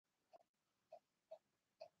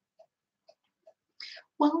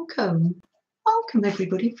Welcome. Welcome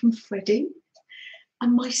everybody from Freddie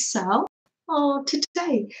and myself.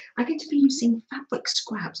 Today I'm going to be using fabric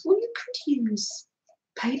scraps. Well, you could use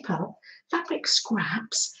paper, fabric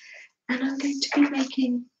scraps, and I'm going to be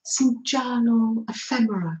making some journal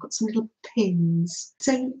ephemera. I've got some little pins.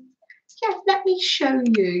 So yeah, let me show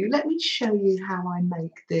you how I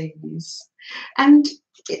make these. And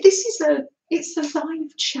it's a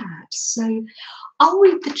live chat, so I'll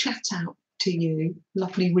read the chat out to you,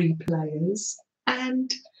 lovely replayers,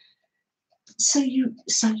 and so you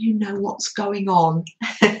know what's going on.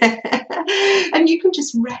 And you can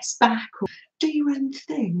just rest back or do your own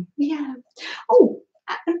thing. Yeah. Oh,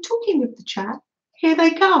 and talking of the chat, here they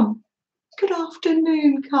come. Good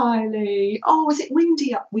afternoon, Kylie. Oh, is it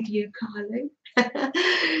windy up with you, Kylie?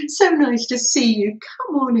 So nice to see you.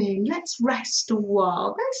 Come on in, let's rest a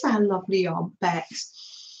while. There's our lovely Aunt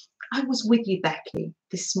Bex. I was with you, Becky,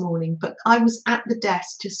 this morning, but I was at the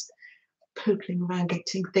desk just pootling around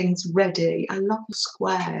getting things ready. I love the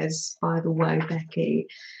squares, by the way, Becky.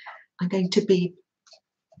 I'm going to be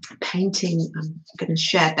painting. I'm going to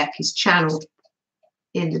share Becky's channel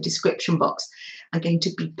in the description box. I'm going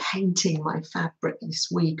to be painting my fabric this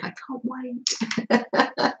week. I can't wait.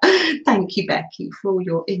 Thank you, Becky, for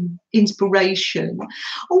your inspiration.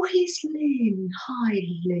 Oh, here's Lynn. Hi,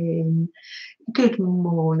 Lynn. Good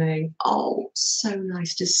morning. Oh, so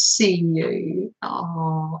nice to see you.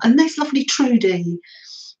 Oh, and there's lovely Trudy.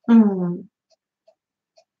 You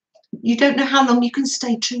don't know how long you can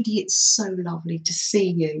stay, Trudy. It's so lovely to see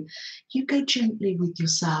you. You go gently with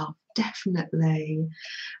yourself, definitely.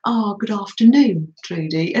 Oh, good afternoon,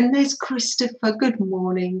 Trudy. And there's Christopher. Good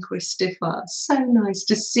morning, Christopher. So nice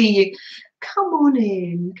to see you. Come on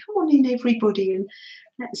in, everybody, and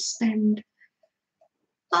let's spend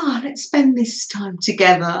this time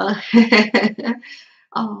together.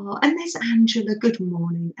 Oh, and there's Angela. Good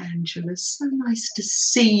morning, Angela. So nice to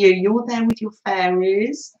see you. You're there with your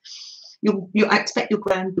fairies. I expect your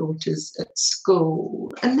granddaughters at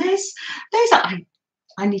school. And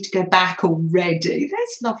I need to go back already.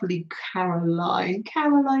 There's lovely Caroline.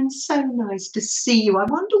 Caroline, so nice to see you. I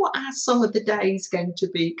wonder what our song of the day is going to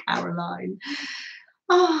be, Caroline.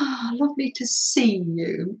 Ah, lovely to see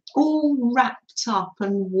you. All wrapped up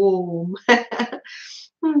and warm.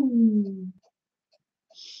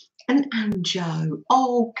 And Anjo,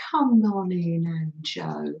 oh, come on in,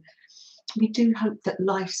 Anjo. We do hope that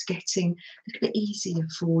life's getting a little bit easier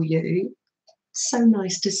for you. So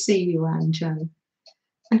nice to see you, Anjo.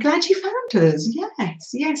 I'm glad you found us.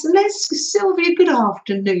 Yes. And there's Sylvia. Good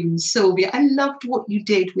afternoon, Sylvia. I loved what you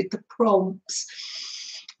did with the prompts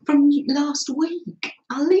from last week.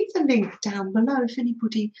 I'll leave the link down below if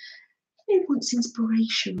anybody wants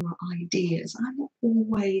inspiration or ideas. I'm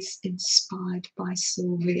always inspired by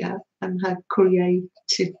Sylvia and her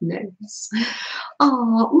creativeness.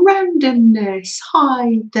 Oh, randomness.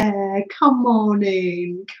 Hi there. Come on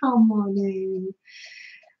in.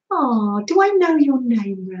 Oh, do I know your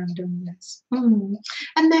name, randomness?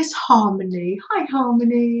 And there's Harmony. Hi,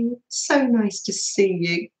 Harmony. So nice to see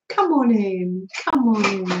you. Come on in.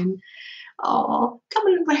 Oh, come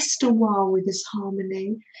and rest a while with us,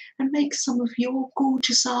 Harmony, and make some of your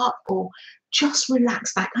gorgeous art, or just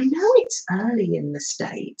relax back. I know it's early in the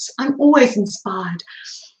States. I'm always inspired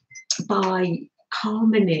by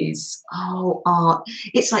Harmony's art.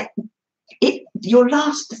 It's like the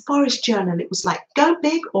forest journal, it was like go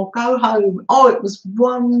big or go home. Oh, it was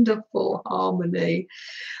wonderful, Harmony.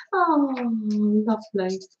 Oh,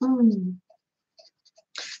 lovely.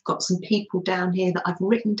 Got some people down here that I've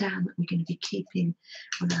written down that we're going to be keeping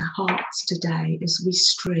on our hearts today as we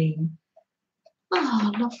stream.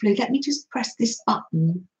 Oh, lovely. Let me just press this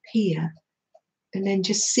button here and then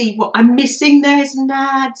just see what I'm missing. There's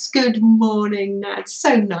Nads. Good morning, Nads.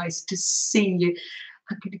 So nice to see you.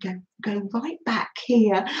 I'm going to go right back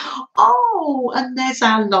here. Oh, and there's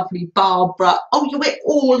our lovely Barbara. Oh, we're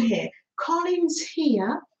all here. Colin's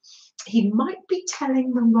here. He might be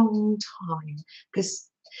telling the wrong time, because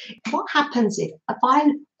what happens if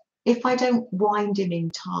I don't wind him in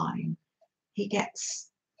time, he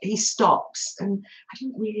stops, and I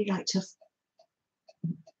don't really like to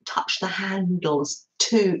touch the handles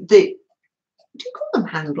do you call them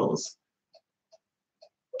handles?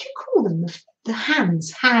 What do you call them? The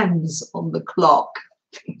hands on the clock.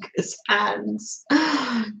 Fingers, hands.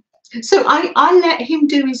 So I let him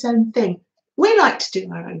do his own thing. We like to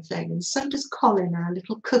do our own thing, and so does Colin, our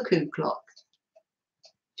little cuckoo clock.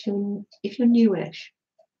 If you're newish,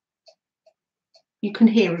 you can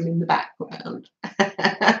hear him in the background.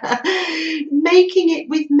 Making it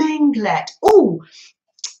with Menglet. Oh,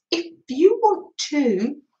 if you want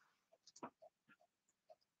to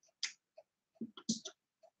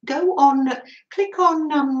go on, click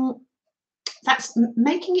on, that's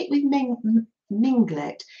Making It with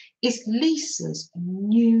Minglet is Lisa's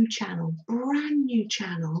new channel, brand new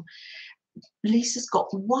channel. Lisa's got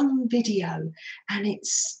one video and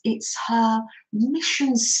it's her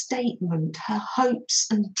mission statement, her hopes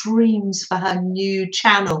and dreams for her new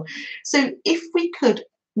channel. So if we could,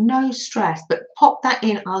 no stress, but pop that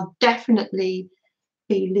in. I'll definitely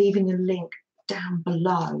be leaving a link down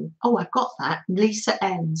below. Oh, I've got that. Lisa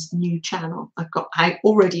N's new channel. I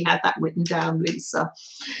already had that written down, Lisa.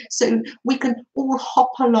 So we can all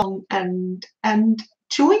hop along and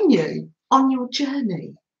join you on your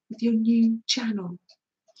journey with your new channel.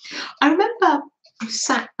 I remember I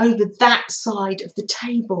sat over that side of the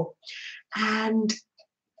table and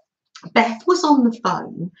Beth was on the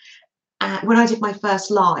phone when I did my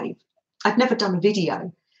first live. I'd never done a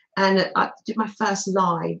video and I did my first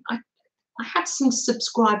live. I had some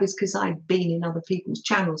subscribers because I'd been in other people's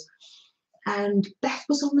channels, and Beth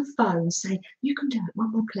was on the phone saying, "You can do it,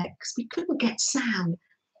 one more click," because we couldn't get sound.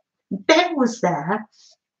 Ben was there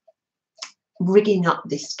rigging up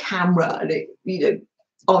this camera, and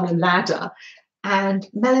on a ladder, and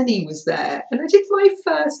Melanie was there, and I did my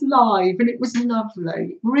first live, and it was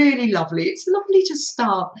lovely, really lovely. It's lovely to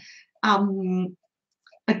start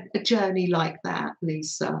a journey like that,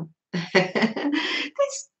 Lisa.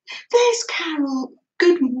 There's Carol.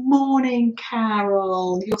 Good morning,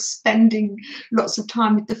 Carol. You're spending lots of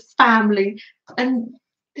time with the family. And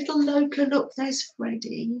little Loka, look, there's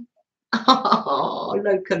Freddie. Oh,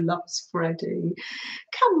 Loka loves Freddie.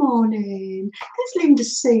 Come on in. There's Linda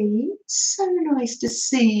C. So nice to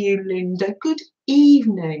see you, Linda. Good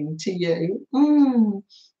evening to you.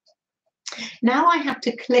 Now I have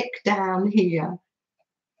to click down here.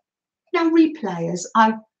 Now, replayers,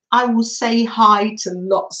 I will say hi to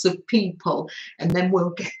lots of people, and then we'll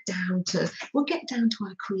get down to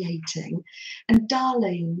our creating. And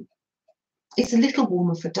Darlene, it's a little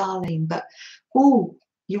warmer for Darlene, but oh,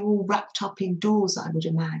 you're all wrapped up indoors, I would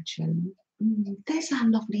imagine. There's our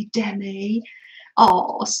lovely Demi.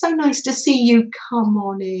 Oh, so nice to see you. Come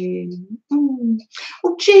on in.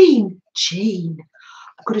 Oh, Jean,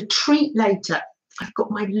 I've got a treat later. I've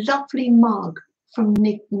got my lovely mug from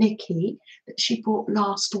Nikki that she bought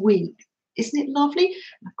last week. Isn't it lovely?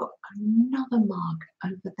 I've got another mug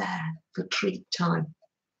over there for treat time.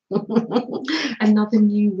 Another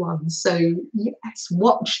new one. So yes,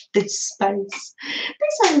 watch this space.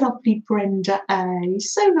 There's our lovely Brenda A.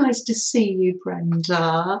 So nice to see you,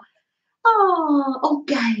 Brenda. Oh,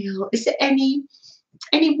 Gail, is it any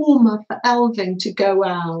warmer for Elvin to go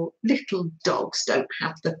out? Little dogs don't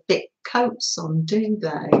have the thick coats on, do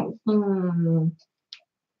they?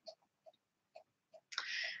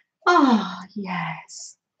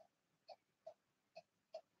 Yes.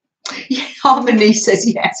 Yeah, Harmony says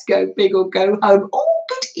yes, go big or go home. Oh,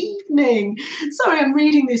 good evening. Sorry, I'm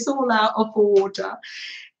reading this all out of order.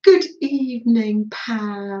 Good evening,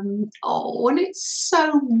 Pam. Oh, and it's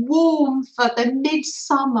so warm for the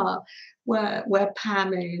midsummer where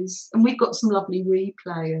Pam is. And we've got some lovely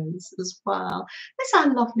replayers as well. There's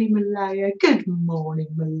our lovely Malaya. Good morning,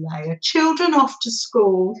 Malaya. Children off to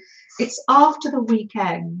school. It's after the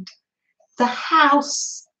weekend. The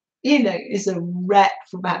house, is a wreck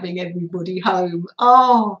from having everybody home.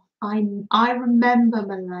 Oh, I remember,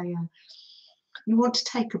 Malaya. You want to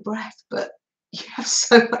take a breath, but you have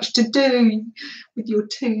so much to do with your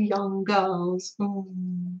two young girls.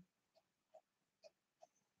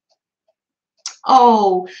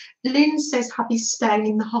 Oh, Lynn says hubby's staying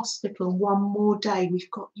in the hospital one more day. We've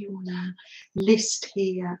got you on our list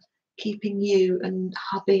here, keeping you and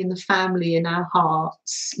hubby and the family in our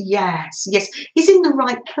hearts. Yes, he's in the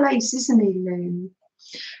right place, isn't he, Lynn?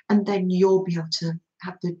 And then you'll be able to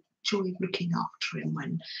have the joy of looking after him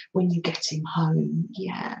when you get him home.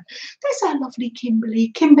 Yeah, there's our lovely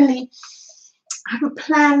Kimberly. I haven't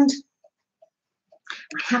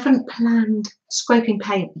planned scraping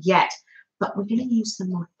paint yet, but we're going to use the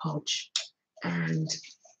Mod Podge, and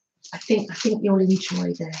I think you'll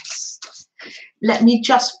enjoy this. Let me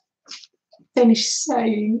just finish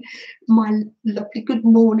saying my lovely good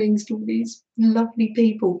mornings to all these lovely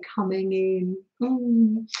people coming in.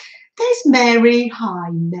 There's Mary. Hi,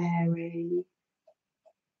 Mary.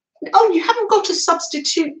 Oh, you haven't got a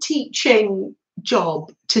substitute teaching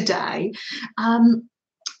job today.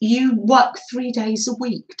 You work 3 days a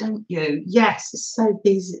week, don't you? Yes, it's so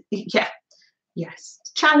busy. Yeah, yes,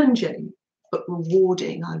 challenging but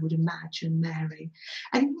rewarding, I would imagine, Mary.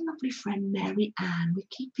 And your lovely friend Mary Ann. We're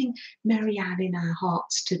keeping Mary Ann in our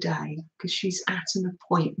hearts today because she's at an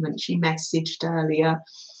appointment. She messaged earlier.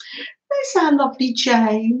 There's our lovely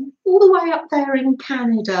Jane, all the way up there in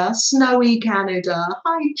Canada, snowy Canada.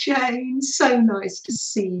 Hi Jane, so nice to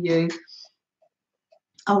see you.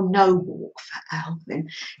 Oh, no walk for Alvin.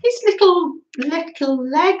 His little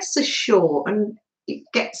legs are short and it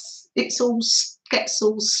gets all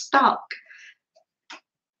stuck.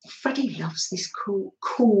 Freddie loves this cool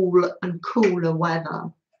and cooler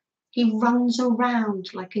weather. He runs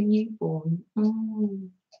around like a newborn.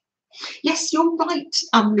 Yes, you're right,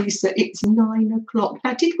 Lisa. It's 9 o'clock.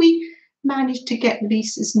 Now, did we manage to get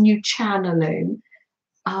Lisa's new channel in?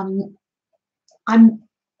 I'm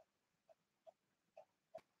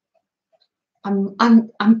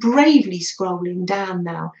bravely scrolling down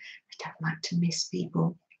now. I don't like to miss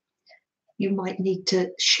people. You might need to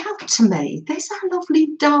shout to me. There's our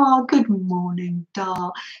lovely Dar. Good morning,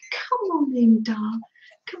 Dar. Come on in, Dar.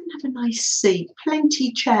 Come and have a nice seat.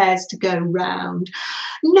 Plenty chairs to go round.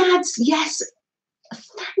 Nads, yes.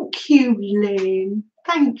 Thank you, Lynn.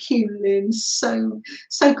 Thank you, Lynn. So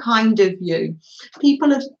kind of you.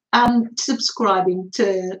 People are subscribing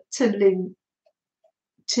to Lynn,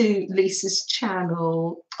 to Lisa's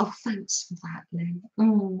channel. Oh, thanks for that, Lynn.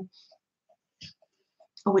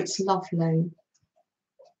 Oh, it's lovely.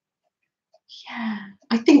 Yeah,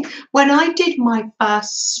 I think when I did my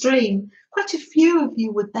first stream, quite a few of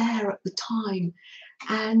you were there at the time,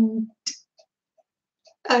 and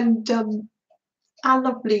our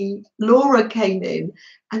lovely Laura came in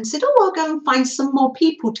and said, "Oh, I'll go and find some more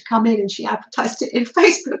people to come in," and she advertised it in a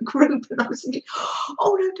Facebook group, and I was thinking,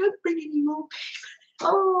 "Oh no, don't bring any more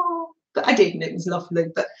people." Oh, but I didn't. It was lovely,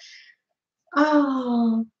 but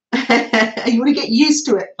oh. You want to get used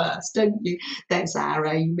to it first, don't you? There's our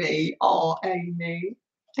Amy. Oh, Amy,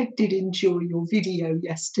 I did enjoy your video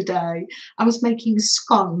yesterday. I was making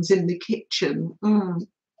scones in the kitchen.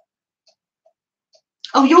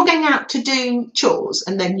 Oh, you're going out to do chores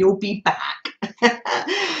and then you'll be back.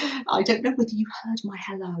 I don't know whether you heard my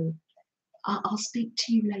hello. I'll speak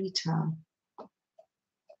to you later.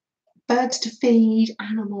 Birds to feed,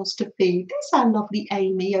 animals to feed. There's our lovely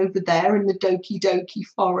Amy over there in the Doki Doki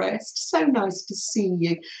forest. So nice to see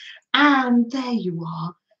you. And there you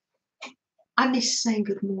are. I miss saying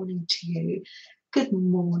good morning to you. Good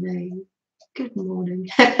morning. Good morning.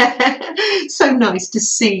 So nice to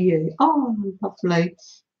see you. Oh, lovely.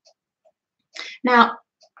 Now,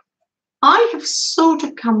 I have sort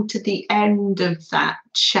of come to the end of that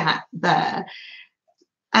chat there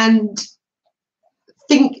and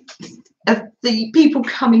think of the people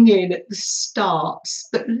coming in at the start,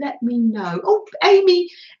 but let me know. Oh, Amy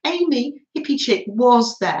Hippie Chick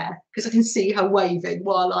was there because I can see her waving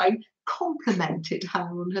while I complimented her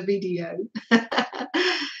on her video.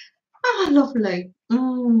 Ah, lovely.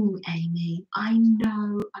 Amy, I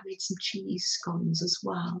know I made some cheese scones as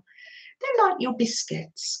well. They're like your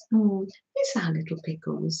biscuits. Here's our little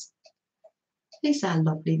Pickles. Here's our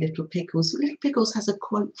lovely little Pickles. Little Pickles has a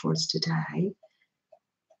quote for us today.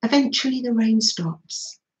 Eventually the rain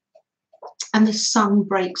stops and the sun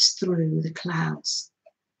breaks through the clouds.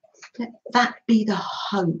 Let that be the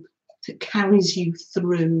hope that carries you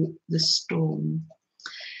through the storm.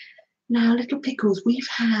 Now, little Pickles, we've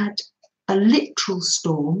had a literal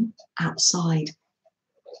storm outside,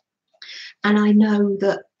 and I know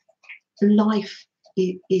that life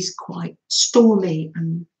is quite stormy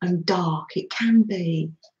and dark. It can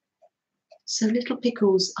be. So little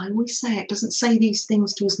Pickles, I always say it, doesn't say these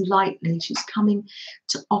things to us lightly. She's coming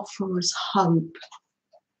to offer us hope.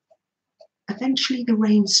 Eventually the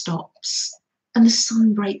rain stops and the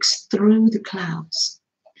sun breaks through the clouds.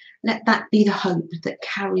 Let that be the hope that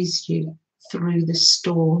carries you through the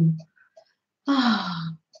storm.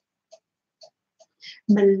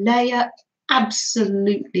 Malaya,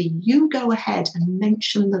 absolutely. You go ahead and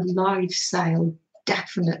mention the live sale.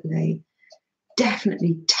 Definitely.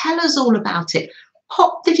 Definitely. Tell us all about it.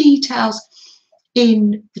 Pop the details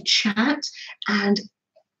in the chat and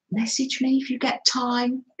message me if you get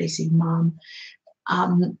time. Busy mum.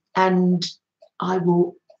 And I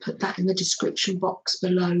will put that in the description box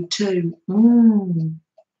below too.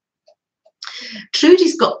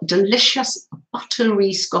 Trudy's got delicious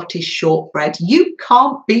buttery Scottish shortbread. You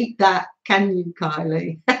can't beat that, can you,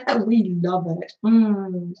 Kylie? We love it.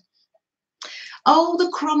 Oh, the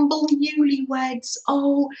crumble newlyweds.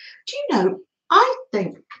 Oh, do you know, I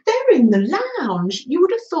think they're in the lounge. You would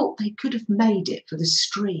have thought they could have made it for the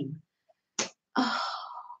stream. Oh,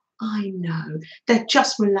 I know. They're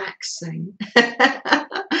just relaxing.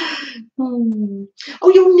 Oh,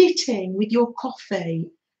 you're knitting with your coffee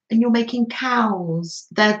and you're making cows.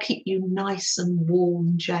 They'll keep you nice and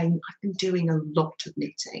warm, Jane. I've been doing a lot of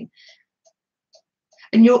knitting.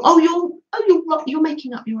 And you're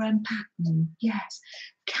making up your own pattern. Yes.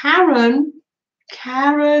 Karen,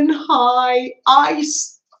 hi.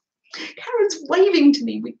 Karen's waving to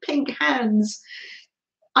me with pink hands.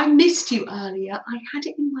 I missed you earlier. I had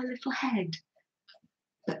it in my little head,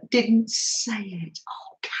 but didn't say it.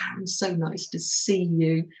 Oh, Karen, so nice to see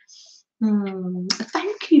you.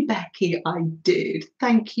 Thank you, Becky. I did.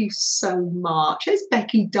 Thank you so much. There's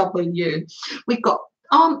Becky W. We've got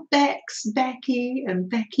Aunt Bex, Becky, and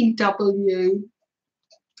Becky W.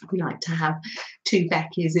 We like to have two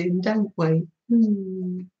Beckys in, don't we?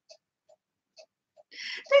 There's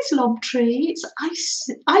Lobtree. It's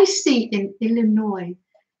icy in Illinois,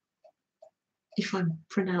 if I'm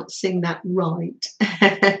pronouncing that right.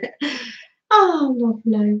 Oh,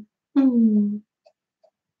 lovely.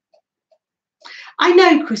 I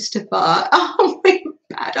know, Christopher. Oh, we're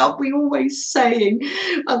bad, aren't we? Always saying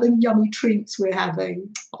the yummy treats we're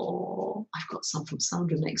having. Oh, I've got some from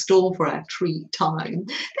Sandra next door for our treat time.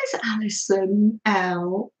 There's Alison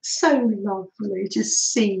L. So lovely to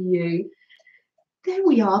see you. There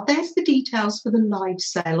we are. There's the details for the live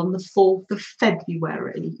sale on the 4th of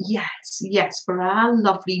February. Yes, yes, for our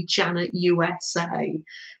lovely Janet USA.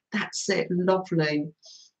 That's it. Lovely.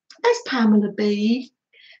 There's Pamela B.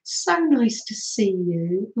 So nice to see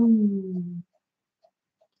you.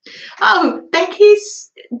 Oh,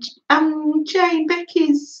 Becky's Jane,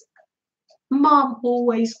 Becky's mum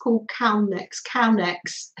always called Cownex,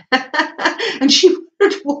 and she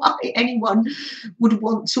wondered why anyone would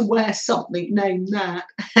want to wear something named that.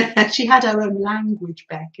 She had her own language,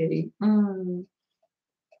 Becky.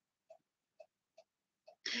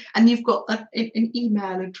 And you've got an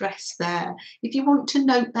email address there. If you want to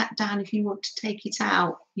note that down, if you want to take it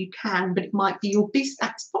out, you can, but it might be your business.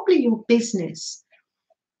 That's probably your business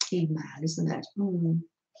email, isn't it?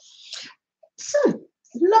 So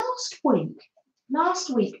last week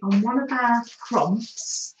on one of our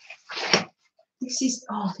prompts, this is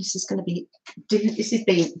going to be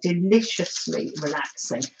deliciously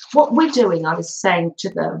relaxing. What we're doing, I was saying to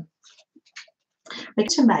them, we're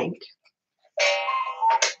to make.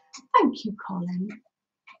 Thank you, Colin.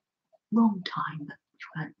 Wrong time,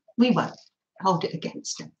 but we won't hold it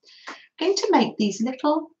against him. Going to make these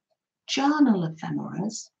little journal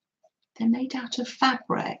ephemeras. They're made out of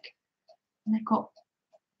fabric, and they've got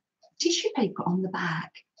tissue paper on the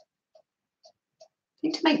back.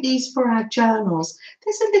 Going to make these for our journals.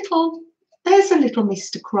 There's a little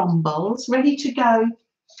Mr. Crumbles ready to go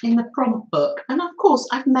in the prompt book, and of course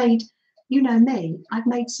I've made, you know me, I've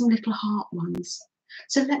made some little heart ones.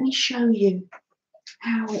 So let me show you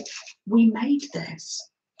how we made this.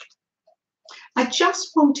 I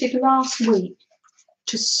just wanted last week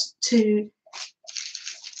to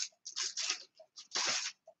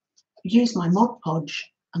use my Mod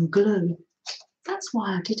Podge and glue. That's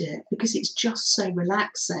why I did it, because it's just so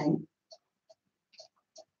relaxing.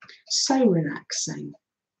 So relaxing.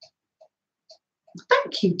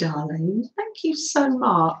 Thank you, darling. Thank you so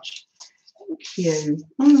much. Thank you.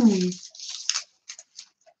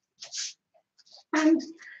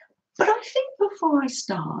 But I think before I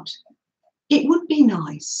start, it would be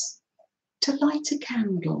nice to light a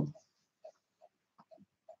candle.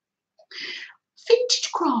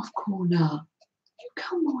 Vintage Craft Corner, you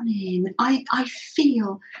come on in. I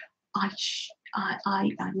feel I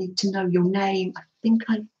need to know your name. I think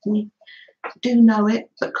I do know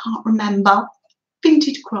it, but can't remember.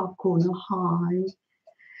 Vintage Craft Corner, hi.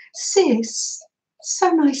 Sis,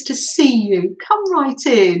 so nice to see you. Come right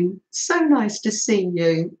in. So nice to see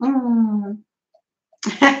you.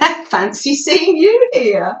 Fancy seeing you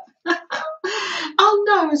here. I'll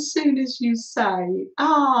know as soon as you say.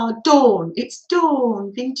 Dawn. It's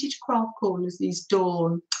Dawn. Vintage Craft Corners is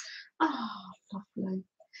Dawn. Lovely.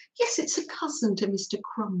 Yes, it's a cousin to Mr.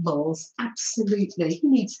 Crumbles. Absolutely. He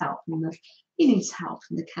needs help in the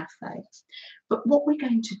cafe. But what we're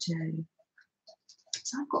going to do,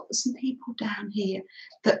 so I've got some people down here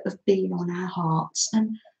that have been on our hearts,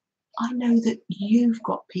 and I know that you've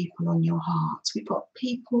got people on your hearts. We've got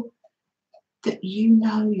people that you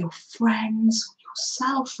know, your friends, or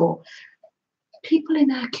yourself, or people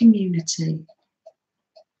in our community.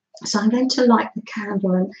 So I'm going to light the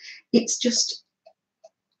candle, and it's just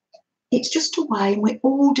a way, and we're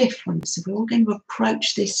all different, so we're all going to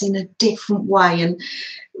approach this in a different way, and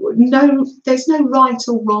there's no right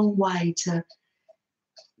or wrong way to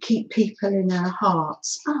keep people in our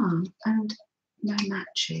hearts. And no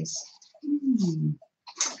matches.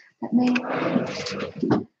 Let me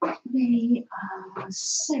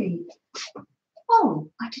see. Oh,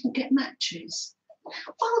 I didn't get matches.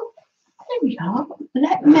 Well, there we are.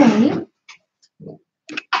 Let me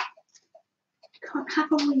can't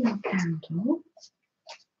have a real candle.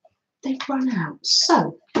 They've run out.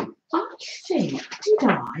 So I think, did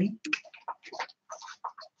I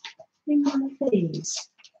in one of these?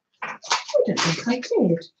 I don't think I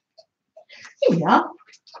did. Here we are.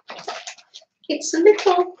 It's a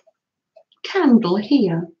little candle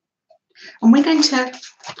here. And we're going to,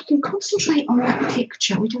 we can concentrate on that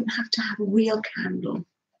picture. We don't have to have a real candle. We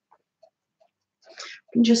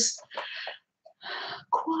can just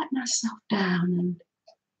quieten ourselves down and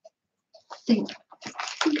think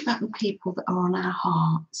about the people that are on our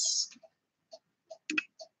hearts.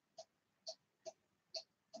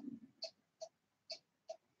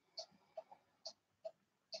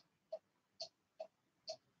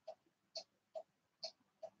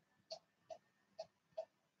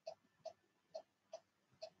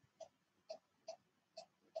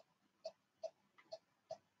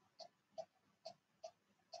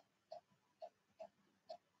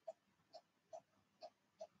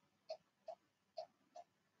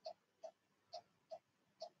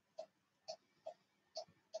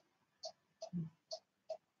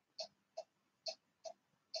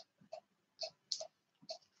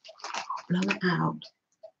 Blow it out.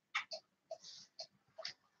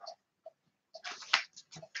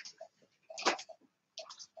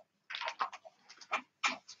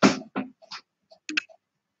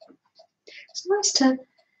 It's nice to,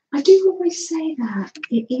 I do always say that,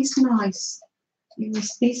 it is nice in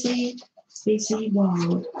this busy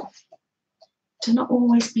world to not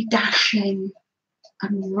always be dashing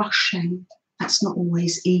and rushing. That's not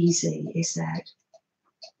always easy, is it?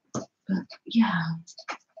 But yeah.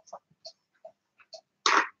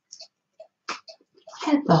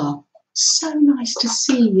 Heather, so nice to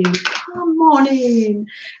see you. Come on in.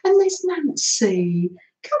 And there's Nancy.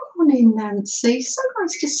 Come on in, Nancy. So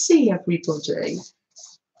nice to see everybody.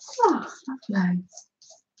 Oh, lovely.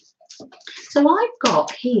 So I've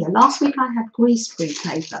got here, last week I had grease-free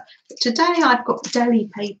paper, but today I've got deli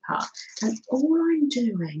paper, and all I'm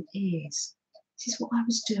doing is, this is what I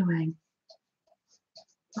was doing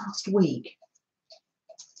last week.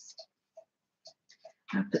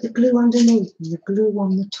 I put the glue underneath and the glue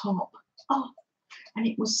on the top. Oh, and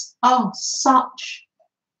it was, oh, such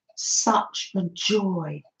a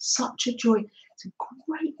joy, such a joy. It's a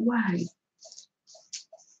great way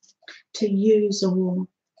to use all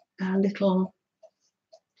our little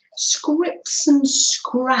scripts and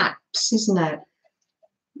scraps, isn't it?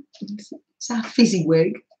 It's our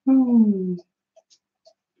fizzy-wig.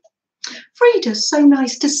 Frida, so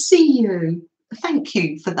nice to see you. Thank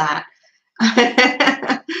you for that.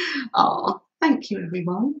 Oh, thank you,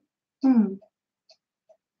 everyone.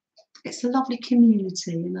 It's a lovely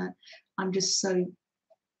community, and I'm just so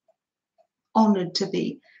honoured to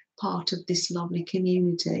be part of this lovely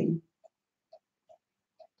community.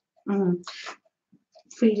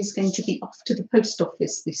 Frida's going to be off to the post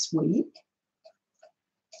office this week.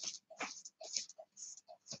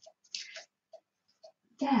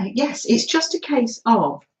 Yeah, yes, it's just a case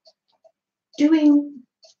of doing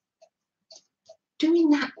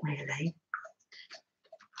that, really.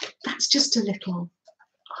 That's just a little,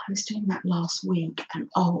 I was doing that last week, and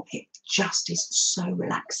oh, it just is so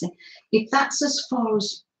relaxing. If that's as far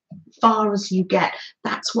as you get,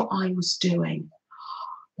 that's what I was doing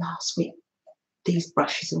last week. These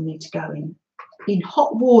brushes will need to go in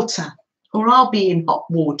hot water, or I'll be in hot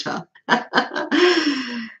water.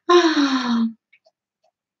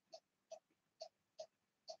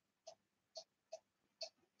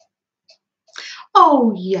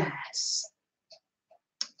 Oh, yes.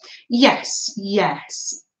 Yes,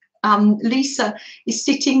 yes. Lisa is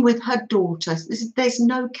sitting with her daughter. There's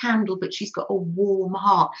no candle, but she's got a warm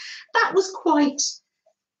heart. That was quite,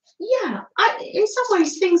 yeah, in some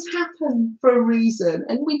ways things happen for a reason,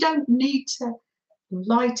 and we don't need to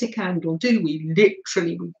light a candle, do we?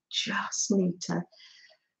 Literally, we just need to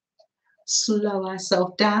slow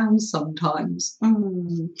ourselves down sometimes.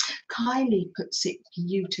 Kylie puts it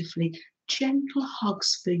beautifully. Gentle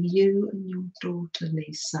hugs for you and your daughter,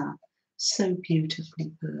 Lisa. So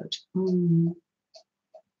beautifully put.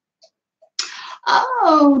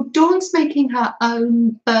 Oh, Dawn's making her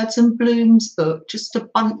own Birds and Blooms book, just a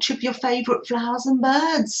bunch of your favourite flowers and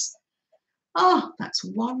birds. Oh, that's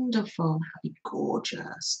wonderful. That'd be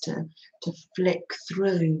gorgeous to flick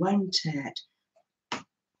through, won't it?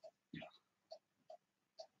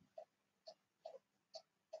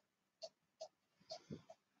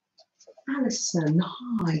 Alison,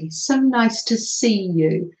 hi. So nice to see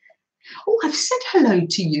you. Oh, I've said hello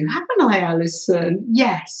to you, haven't I, Alison?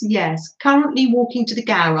 Yes, yes. Currently walking to the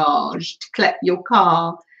garage to collect your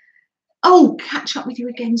car. Oh, catch up with you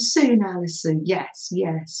again soon, Alison. Yes,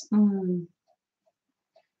 yes.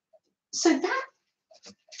 So that,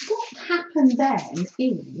 what happened then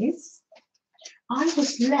is I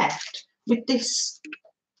was left with this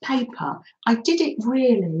paper. I did it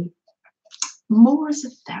really more as a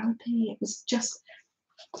therapy. It was just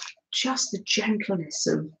the gentleness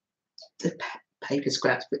of the paper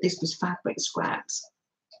scraps, but this was fabric scraps.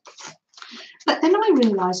 But then I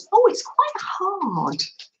realised, oh, it's quite hard.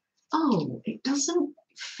 Oh, it doesn't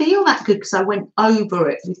feel that good because I went over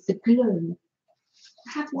it with the glue.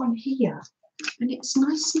 I have one here and it's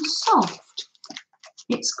nice and soft.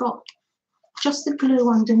 It's got just the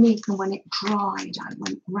glue underneath, and when it dried I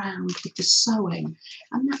went round with the sewing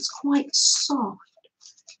and that's quite soft.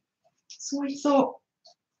 So I thought,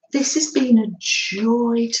 this has been a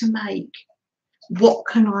joy to make. What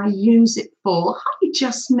can I use it for? Hi,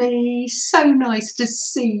 Just Me. So nice to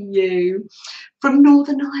see you from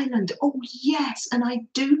Northern Ireland. Oh, yes. And I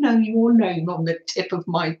do know your name on the tip of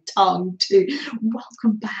my tongue, too.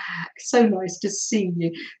 Welcome back. So nice to see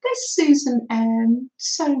you. There's Susan M.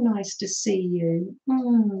 So nice to see you.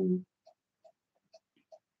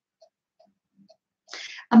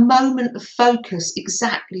 A moment of focus.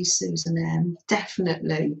 Exactly, Susan M.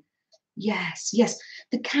 Definitely. Yes, yes.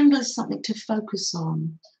 The candle is something to focus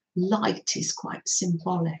on. Light is quite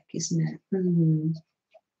symbolic, isn't it?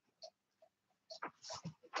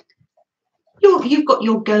 You've got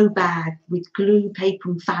your go bag with glue,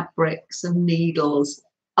 paper and fabrics and needles.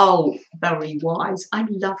 Oh, very wise. I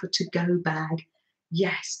love a to-go bag.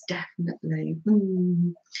 Yes, definitely.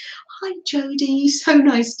 Hi, Jodie. So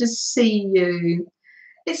nice to see you.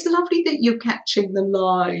 It's lovely that you're catching the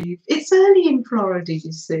live. It's early in Florida,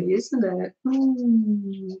 you see, isn't it?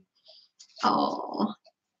 Oh,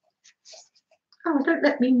 don't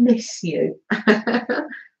let me miss you.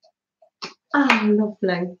 Oh,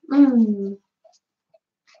 lovely.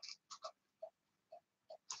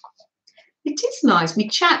 It is nice. We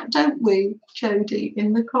chat, don't we, Jodie,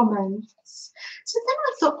 in the comments. So then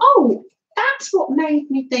I thought, oh, that's what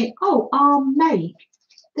made me think, oh, I'll make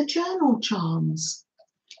the journal charms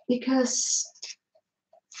because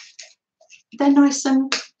they're nice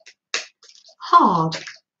and hard.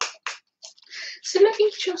 So let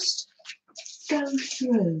me just go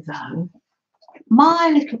through, though,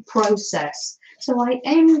 my little process. So I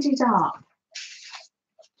ended up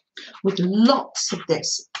with lots of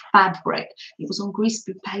this fabric. It was on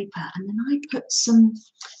greaseproof paper, and then I put some,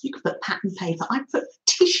 you could put pattern paper, I put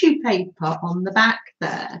tissue paper on the back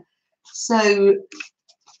there, so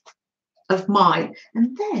of mine,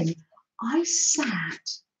 and then I sat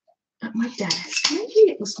at my desk, maybe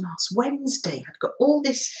it was last Wednesday, I'd got all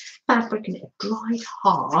this fabric and it had dried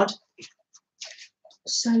hard,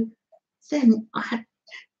 so then I had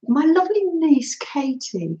my lovely niece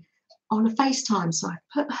Katie on a FaceTime, so I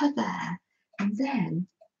put her there, and then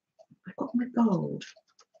I got my gold,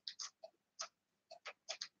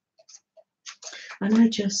 and I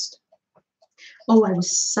just, oh, I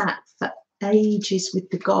was sat for ages with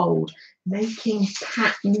the gold, making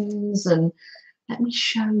patterns, and let me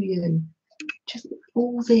show you just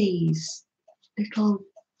all these little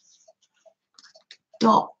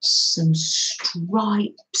dots and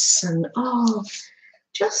stripes, and oh,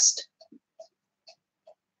 just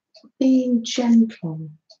being gentle.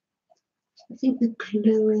 I think the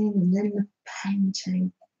gluing and then the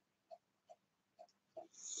painting.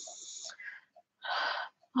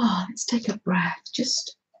 Oh, let's take a breath.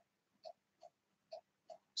 Just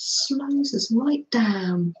slows us right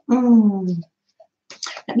down.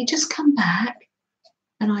 Let me just come back,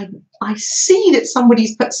 and I see that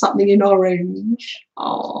somebody's put something in orange.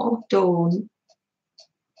 Oh, Dawn.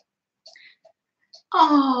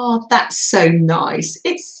 Oh, that's so nice.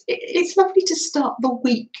 It's lovely to start the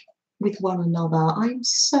week with one another. I'm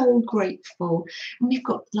so grateful. And we've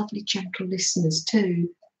got lovely gentle listeners too.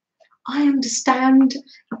 I understand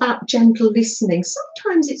about gentle listening.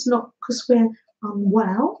 Sometimes it's not because we're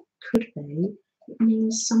unwell, could be. It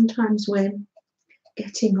means sometimes we're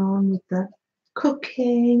getting on with the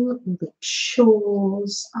cooking or the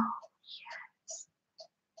chores. Oh, yes.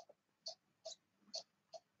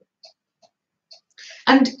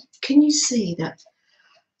 And can you see that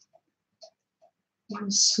one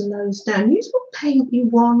slows down? Use what paint you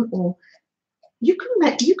want, or you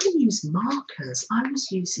can use markers. I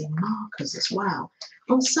was using markers as well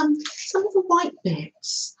on some of the white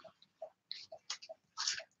bits.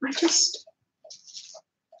 I just,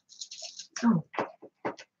 oh,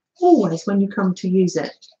 always when you come to use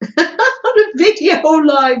it on a video or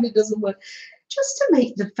live, it doesn't work. Just to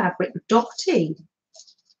make the fabric dotty.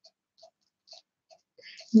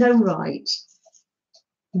 No right,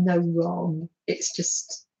 no wrong. It's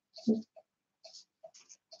just,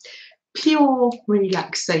 pure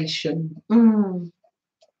relaxation.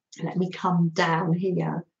 Let me come down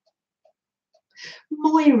here.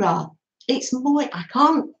 Moira, it's Moira. I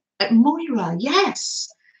can't. Moira, yes.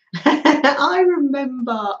 I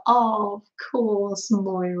remember. Oh, of course,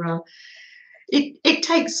 Moira. It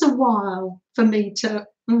takes a while for me to.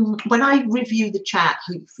 When I review the chat,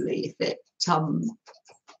 hopefully, if it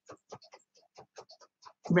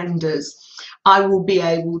renders, I will be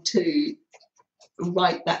able to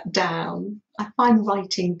write that down. I find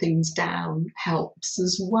writing things down helps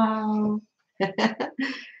as well.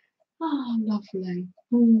 Oh, lovely.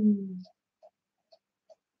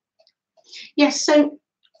 Yes, so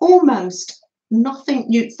almost nothing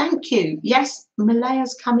new. Thank you. Yes,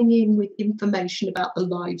 Malaya's coming in with information about the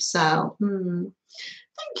live sale.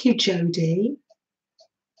 Thank you, Jodie.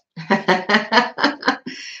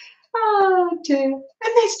 Oh dear.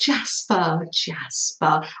 And there's Jasper.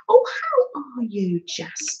 Jasper. Oh, how are you,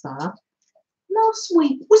 Jasper? Last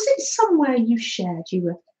week, was it somewhere you shared you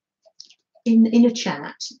were in a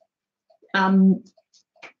chat? How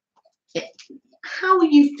are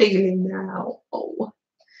you feeling now? Oh,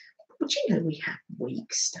 but you know we have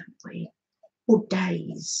weeks, don't we? Or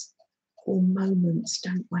days, or moments,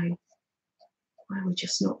 don't we? Where we're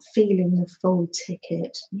just not feeling the full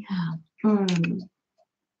ticket. Yeah.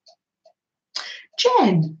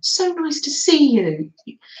 Jen, so nice to see you.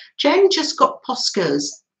 Jen just got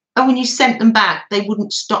Poscas, and when you sent them back, they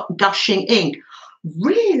wouldn't stop gushing ink.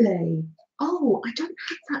 Really? Oh, I don't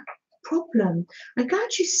have that problem. I'm glad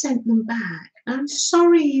you sent them back. I'm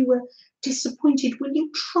sorry you were disappointed. Will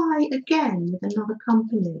you try again with another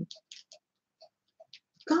company?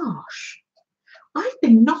 Gosh, I've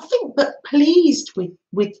been nothing but pleased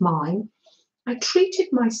with mine. I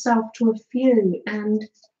treated myself to a few, and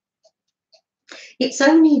it's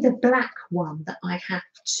only the black one that I have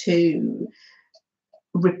to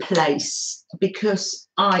replace because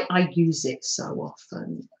I use it so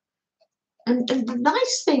often. And the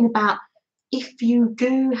nice thing about, if you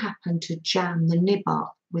do happen to jam the nib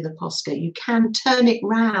up with a Posca, you can turn it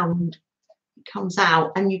round. It comes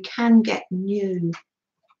out, and you can get new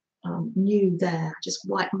there. Just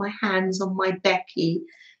wipe my hands on my Becky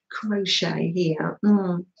crochet here.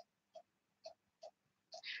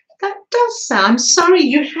 That does sound. I'm sorry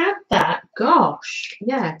you had that. Gosh,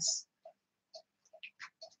 yes.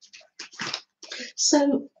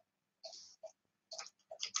 So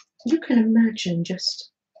you can imagine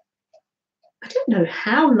just, I don't know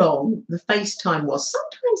how long the FaceTime was.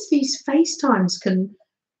 Sometimes these FaceTimes can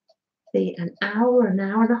be an hour and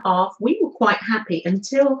a half. We were quite happy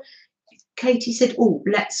until Katie said, oh,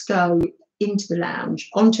 let's go into the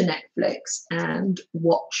lounge, onto Netflix and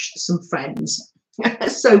watch some Friends.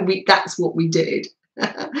 So that's what we did.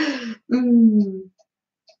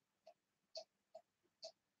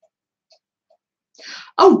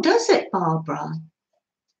 Oh, does it, Barbara?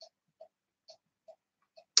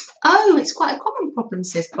 Oh, it's quite a common problem,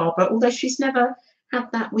 says Barbara, although she's never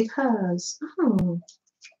had that with hers. Oh.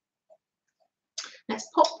 Let's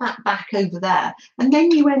pop that back over there. And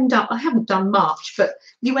then you end up, I haven't done much, but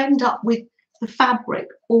you end up with the fabric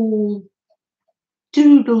all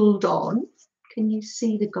doodled on. Can you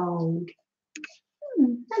see the gold?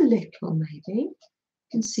 A little, maybe. You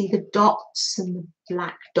can see the dots and the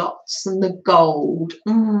black dots and the gold.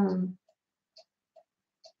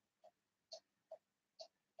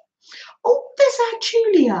 Oh, there's our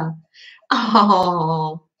Julia.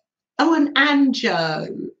 Oh, and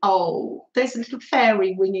Anjo. Oh, there's a little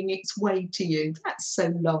fairy winging its way to you. That's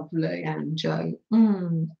so lovely, Anjo.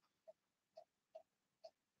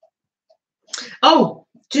 Oh,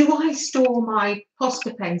 do I store my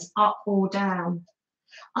Posca pens up or down?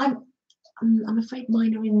 I'm afraid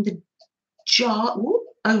mine are in the jar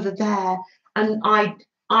over there, and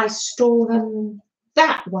I store them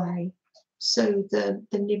that way. So the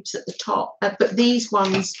nibs at the top, but these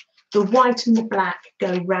ones, the white and the black,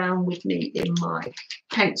 go round with me in my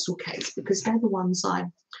pencil case because they're the ones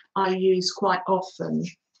I use quite often.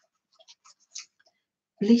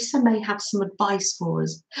 Lisa may have some advice for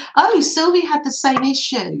us. Oh, Sylvie had the same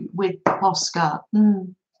issue with Posca.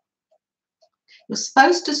 You're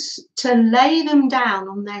supposed to lay them down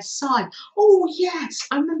on their side. Oh, yes,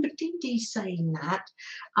 I remember Dee Dee saying that.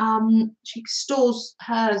 She stores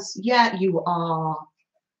hers. Yeah, you are.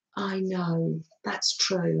 I know, that's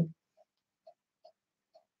true.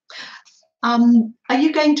 Are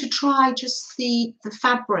you going to try just the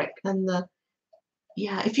fabric and the,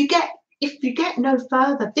 yeah, if you get no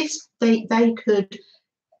further, they could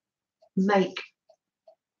make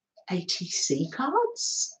ATC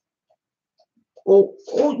cards, or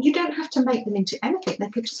you don't have to make them into anything. They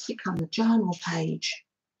could just become a journal page.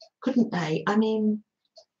 couldn't they? I mean,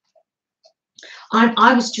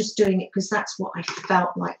 I was just doing it because that's what I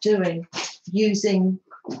felt like doing, using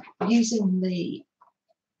the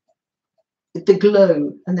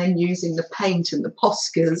glue and then using the paint and the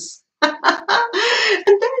Poscas. And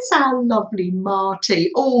there's our lovely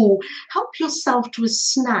Marty. Oh, help yourself to a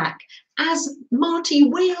snack as Marty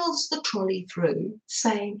wheels the trolley through,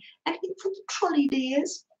 saying, "Anything from the trolley,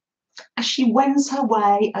 dears?" As she wends her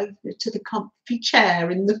way over to the comfy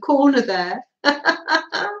chair in the corner there.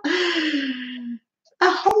 A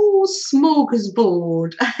whole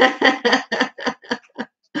smorgasbord.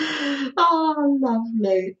 Oh,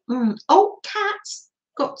 lovely. Oh, cats.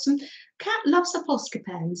 Got some. Cat loves the Posca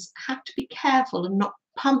pens. Have to be careful and not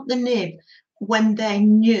pump the nib when they're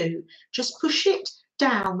new. Just push it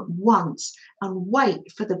down once and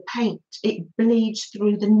wait for the paint. It bleeds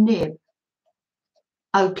through the nib.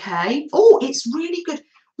 Okay. Oh, it's really good.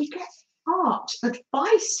 We get art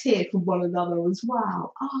advice here from one another as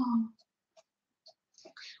well. Oh,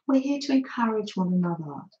 we're here to encourage one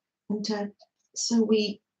another, and so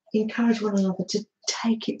we encourage one another to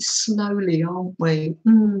take it slowly, aren't we?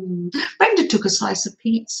 Brenda took a slice of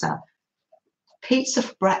pizza. Pizza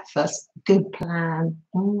for breakfast. Good plan.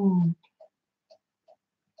 Oh,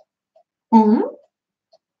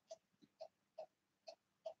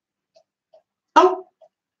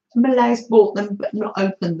 Malay's bought them but not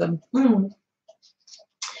opened them.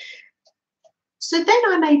 So then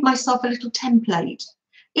I made myself a little template.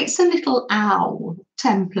 It's a little owl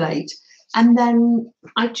template, and then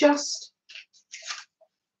I just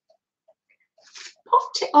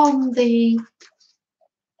popped it on the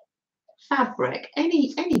fabric,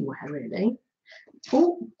 anywhere really.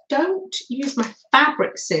 Oh, don't use my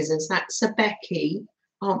fabric scissors. That's a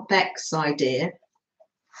Aunt Beck's idea.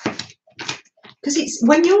 Because it's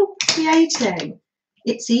when you're creating,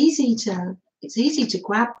 it's easy to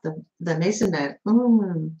grab them, isn't it?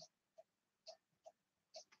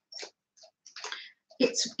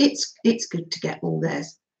 It's good to get all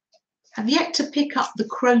this. I've yet to pick up the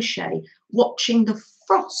crochet, watching the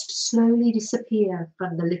frost slowly disappear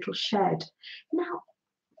from the little shed. Now,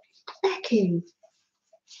 Becky,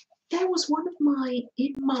 there was one of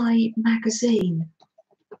in my magazine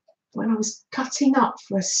when I was cutting up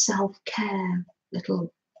for a self-care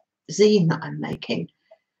little zine that I'm making.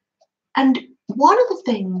 And one of the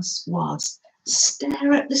things was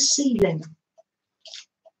stare at the ceiling.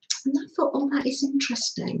 And I thought, oh, that is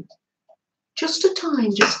interesting. Just a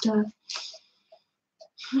time, just to,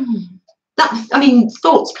 that, I mean,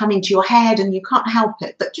 thoughts come into your head and you can't help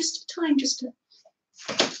it, but just a time just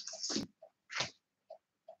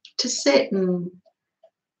to sit and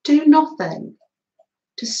do nothing,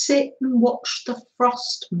 to sit and watch the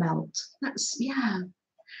frost melt. That's, yeah.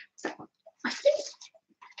 I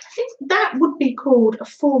think that would be called a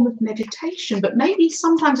form of meditation, but maybe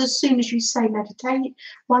sometimes as soon as you say meditate,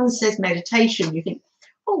 one says meditation, you think,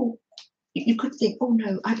 oh, you could think, oh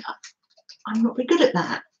no, I'm not very good at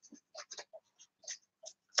that.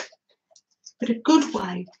 But a good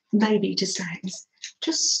way maybe to say it is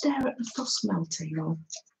just stare at the frost melting, or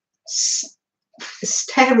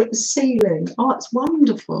stare at the ceiling. Oh, it's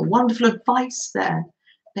wonderful, wonderful advice there,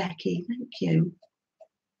 Becky, thank you.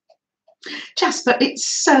 Jasper, it's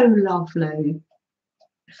so lovely.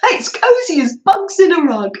 It's cosy as bugs in a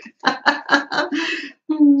rug.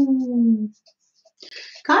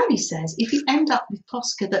 Kylie says, if you end up with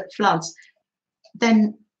Posca that floods,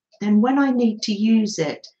 then when I need to use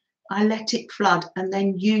it, I let it flood and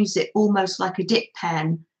then use it almost like a dip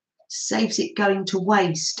pen. Saves it going to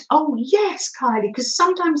waste. Oh yes, Kylie, because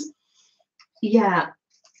sometimes, yeah,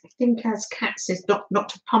 I think as Kat says, not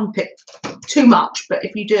to pump it too much, but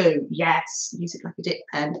if you do, yes, use it like a dip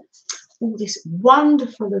pen. All this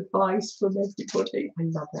wonderful advice from everybody. I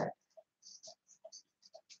love it.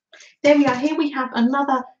 There we are. Here we have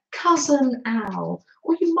another cousin owl.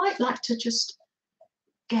 Or you might like to just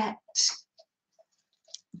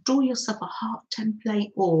draw yourself a heart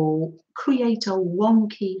template or create a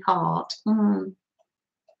wonky heart.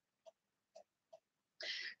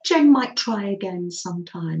 Jen might try again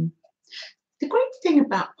sometime. The great thing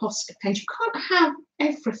about Posca pens, you can't have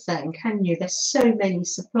everything, can you? There's so many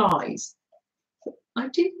supplies. I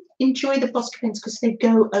do enjoy the Posca pens because they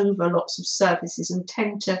go over lots of surfaces and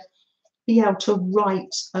tend to be able to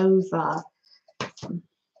write over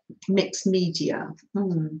mixed media.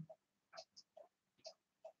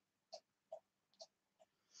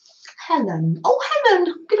 Helen. Oh,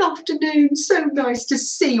 Helen, good afternoon. So nice to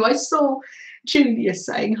see you. I saw Julia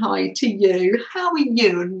saying hi to you. How are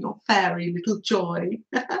you and your fairy little joy?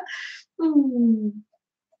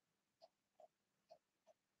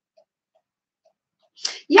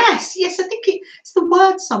 Yes, yes, I think it's the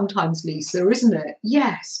word sometimes, Lisa, isn't it?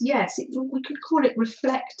 Yes, yes, we could call it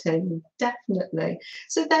reflecting, definitely.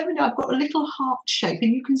 So there we go, I've got a little heart shape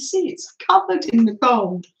and you can see it's covered in the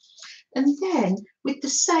gold. And then with the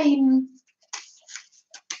same,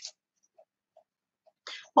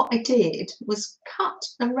 what I did was cut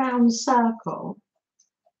a round circle.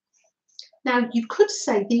 Now you could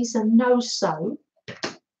say these are no sew.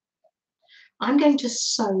 I'm going to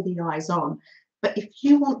sew the eyes on, but if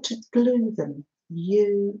you want to glue them,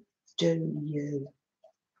 you do you.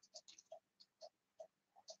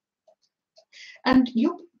 And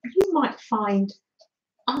you might find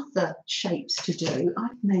other shapes to do. I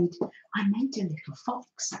made a little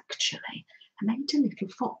fox actually. I made a little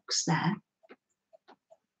fox there.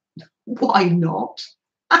 Why not?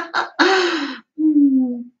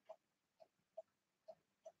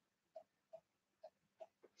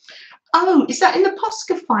 Oh, is that in the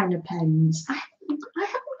Posca finer pens? I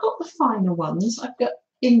haven't got the finer ones. I've got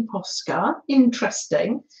in Posca.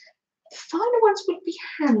 Interesting. The finer ones would be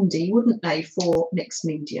handy, wouldn't they, for mixed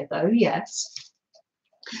media though? Yes.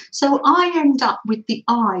 So I end up with the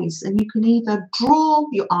eyes, and you can either draw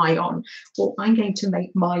your eye on, or I'm going to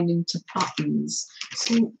make mine into buttons.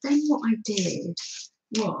 So then what I did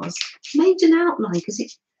was made an outline because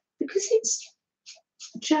it's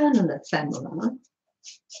journal ephemera.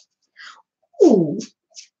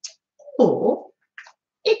 Or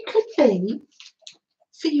it could be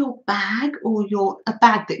for your bag, or a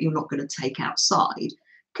bag that you're not going to take outside.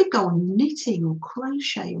 Could go on knitting or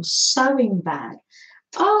crochet or sewing bag.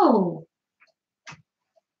 Oh,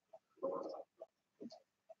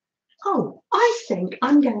 I think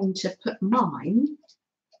I'm going to put mine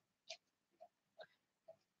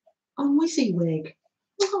on WYSIWYG.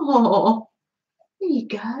 Oh, there you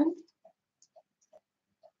go.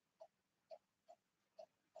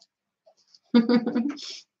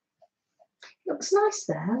 Looks nice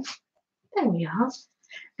there. There we are.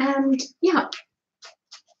 And yeah,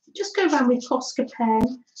 just go around with Posca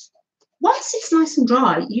pen. Once it's nice and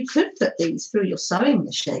dry, you could put these through your sewing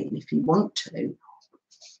machine if you want to.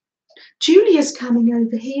 Julia's coming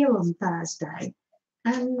over here on Thursday,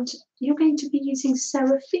 and you're going to be using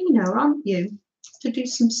Serafina, aren't you, to do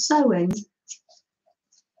some sewing?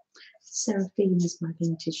 Serafina's my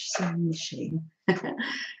vintage sewing machine.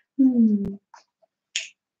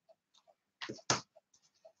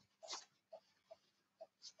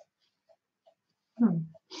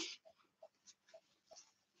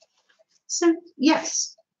 So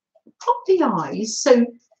yes, pop the eyes. So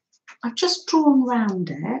I've just drawn round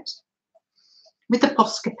it with the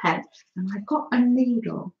Posca pen, and I've got a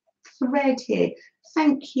needle thread here.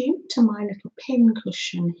 Thank you to my little pin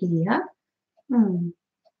cushion here. And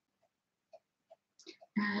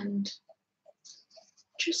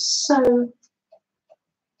just sew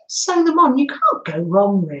them on. You can't go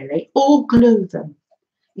wrong really, or glue them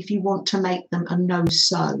if you want to make them a no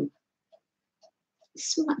sew.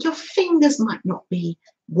 Your fingers might not be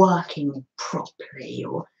working properly,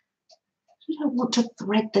 or you don't want to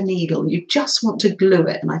thread the needle, you just want to glue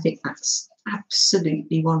it, and I think that's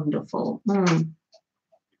absolutely wonderful.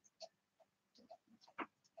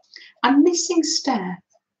 I'm missing Steph.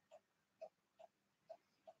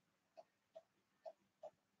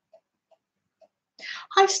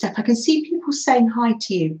 Hi Steph, I can see people saying hi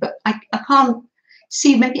to you, but I can't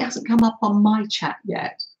see, maybe it hasn't come up on my chat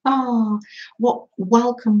yet. Oh,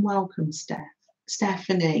 welcome,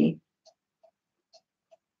 Stephanie.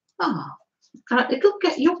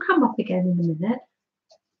 You'll come up again in a minute.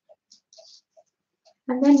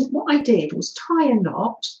 And then what I did was tie a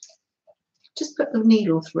knot, just put the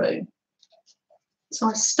needle through. So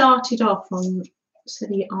I started off on, so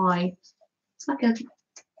the eye, it's like I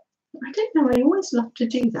don't know, I always love to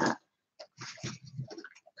do that.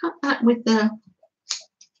 Cut that with the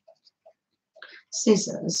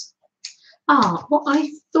scissors. What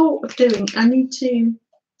I thought of doing, I need to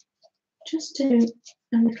just do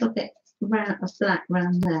a little bit of black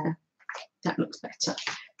round there. That looks better.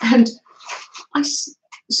 And I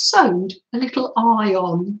sewed a little eye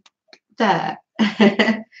on there.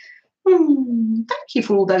 Thank you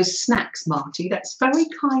for all those snacks, Marty. That's very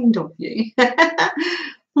kind of you.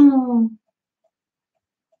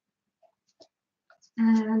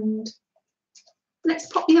 And let's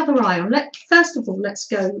pop the other eye on. First of all, let's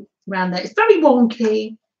go round there. It's very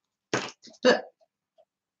wonky, but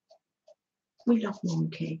we love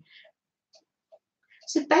wonky.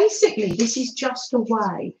 So basically, this is just a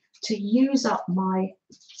way to use up my,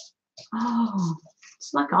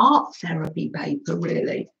 it's like art therapy paper,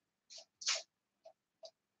 really.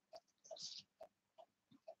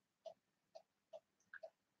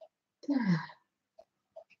 There.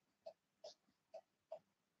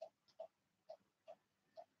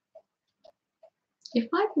 If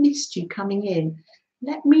I've missed you coming in,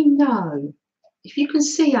 let me know. If you can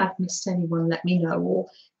see I've missed anyone, let me know. Or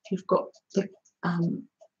if you've got the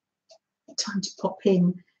time to pop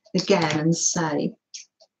in again and say,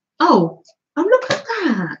 oh, look at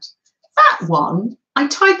that. That one, I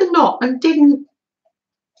tied the knot and didn't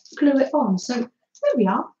glue it on. So there we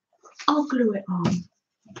are. I'll glue it on.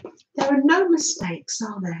 There are no mistakes,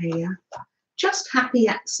 are there here? Just happy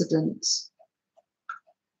accidents.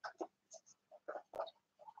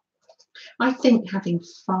 I think having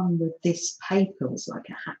fun with this paper was like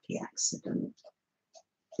a happy accident.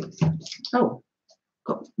 Oh,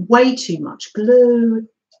 got way too much glue.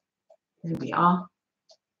 There we are.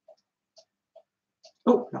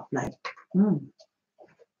 Oh, lovely.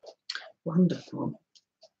 Wonderful.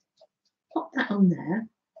 Pop that on there.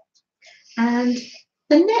 And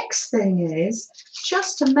the next thing is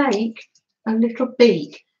just to make a little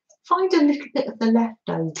beak. Find a little bit of the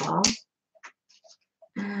leftover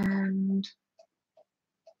and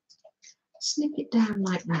snip it down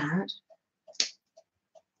like that.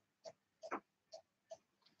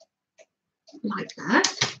 Like that.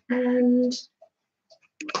 And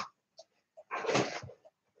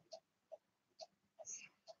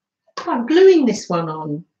I'm gluing this one on.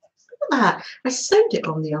 Look at that. I sewed it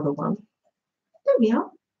on the other one. There we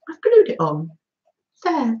are. I've glued it on.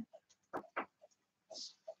 There.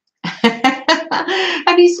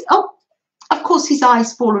 And he's, oh, of course his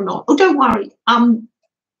eye's fallen off. Oh, don't worry. I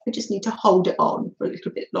just need to hold it on for a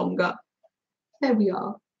little bit longer. There we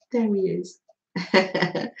are. There he is.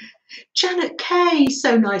 Janet Kay,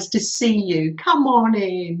 so nice to see you. Come on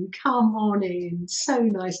in. Come on in. So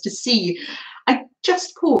nice to see you. I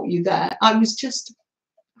just caught you there. I was just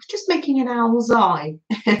making an owl's eye.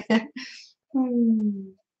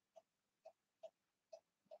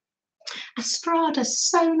 Estrada,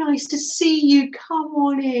 so nice to see you. Come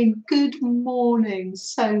on in. Good morning.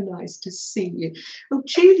 So nice to see you. Oh,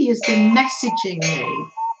 Julia's been messaging me.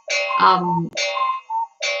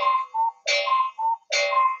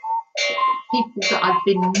 People that I've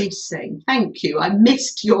been missing. Thank you. I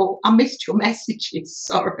missed your messages.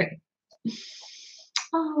 Sorry.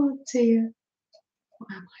 Oh dear.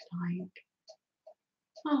 What am I like?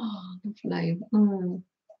 Oh, lovely.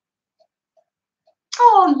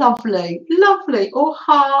 Oh, lovely, lovely. Or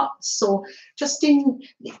hearts, or just in.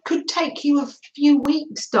 It could take you a few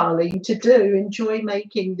weeks, darling, to do. Enjoy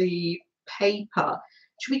making the paper.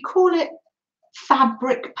 Should we call it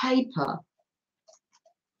fabric paper?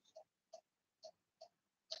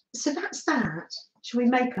 So that's that. Shall we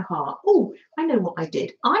make a heart? Oh, I know what I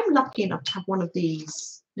did. I'm lucky enough to have one of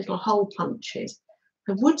these little hole punches.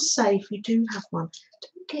 I would say if you do have one,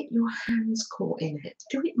 don't get your hands caught in it.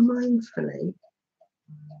 Do it mindfully.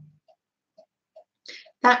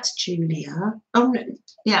 That's Julia. Oh no,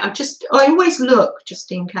 yeah, I always look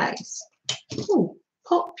just in case. Oh,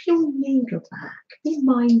 pop your needle back. Be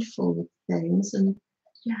mindful of things, and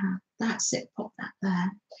yeah, that's it. Pop that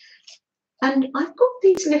there. And I've got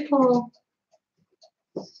these little,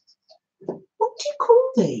 what do you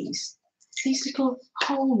call these? These little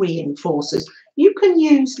hole reinforcers. You can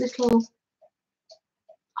use little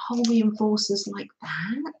hole reinforcers like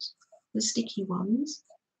that, the sticky ones.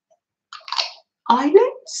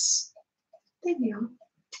 Eyelets. There we are.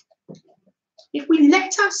 If we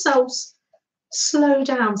let ourselves slow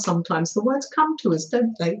down sometimes, the words come to us,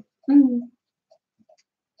 don't they?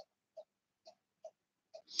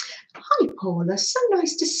 Hi Paula, so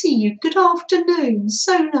nice to see you. Good afternoon,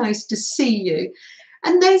 so nice to see you.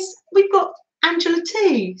 And we've got Angela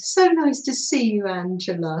T. So nice to see you,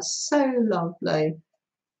 Angela. So lovely.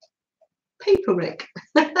 Paper Rick.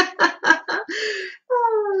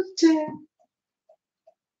 Oh dear.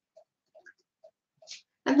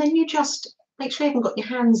 And then you just make sure you haven't got your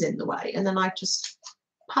hands in the way, and then I just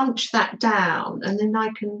punch that down, and then I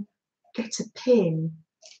can get a pin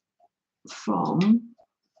from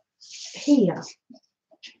here.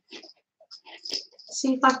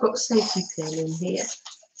 See if I've got a safety pin in here.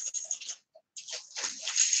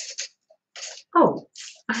 Oh,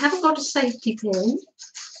 I haven't got a safety pin.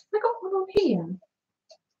 I got one on here.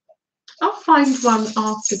 I'll find one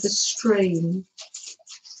after the stream.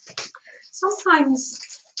 Sometimes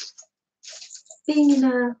being in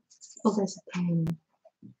a, oh, there's a pen.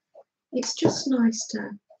 It's just nice to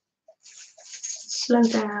slow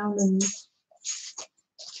down and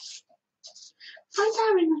find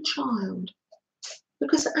our inner child,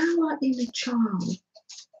 because our inner child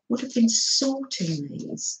would have been sorting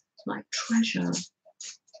these like treasure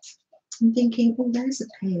and thinking, oh, there's a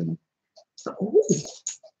pen. But, oh,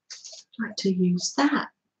 I'd like to use that.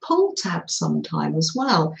 Pull tab sometime as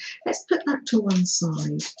well. Let's put that to one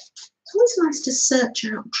side. It's always nice to search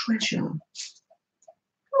out treasure.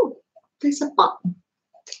 Oh, there's a button.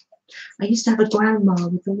 I used to have a grandma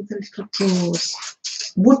with all the little drawers,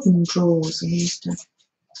 wooden drawers, and I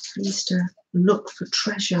used to look for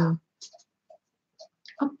treasure.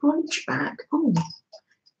 A brooch bag. Oh,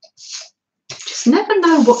 just never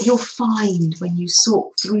know what you'll find when you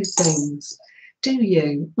sort through things, do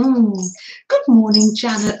you? Good morning,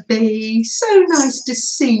 Janet B. So nice to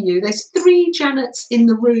see you. There's 3 Janets in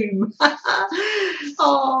the room.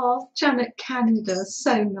 Oh, Janet Canada,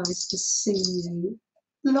 so nice to see you.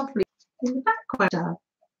 Lovely. In the background,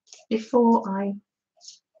 before I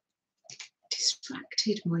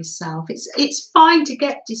distracted myself. It's fine to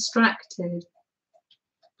get distracted,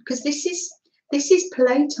 because this is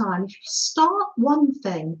playtime. If you start one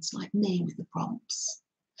thing, it's like me with the prompts.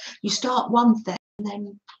 You start one thing and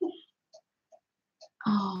then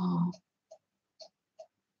oh,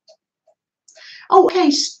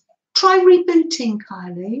 okay, try rebooting,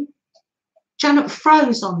 Kylie. Janet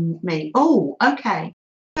froze on me. Oh, okay.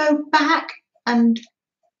 Go back and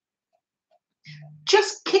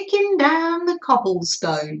just kicking down the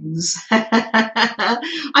cobblestones.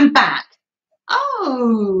 I'm back.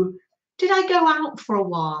 Oh, did I go out for a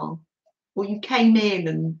while? Or you came in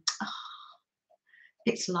and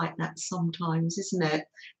it's like that sometimes, isn't it?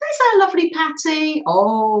 There's our lovely Patty.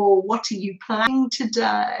 Oh, what are you planning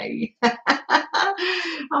today?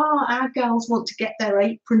 Oh, our girls want to get their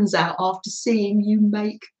aprons out after seeing you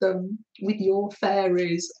make them with your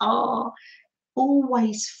fairies. Oh,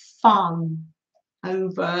 always fun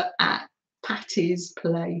over at Patty's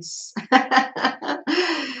place.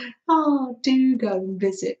 Oh, do go and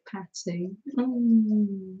visit Patty.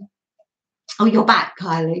 Oh, you're back,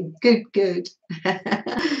 Kylie. Good, good.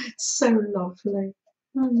 So lovely.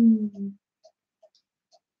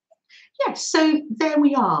 Yes, so there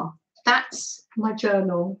we are. That's my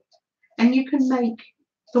journal. And you can make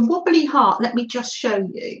the wobbly heart. Let me just show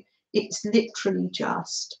you. It's literally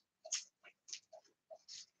just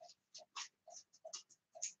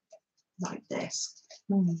like this.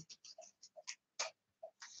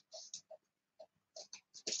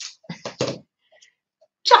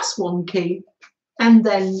 Just wonky. And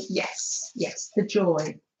then, yes, the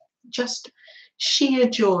joy. Just sheer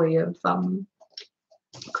joy of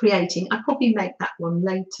creating. I'll probably make that one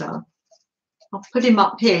later. I'll put him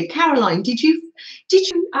up here. Caroline, did you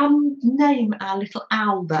name our little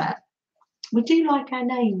owl there? We do like our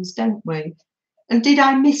names, don't we? And did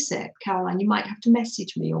I miss it, Caroline? You might have to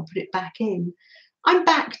message me or put it back in. I'm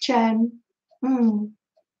back, Jen. I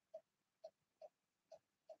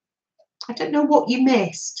don't know what you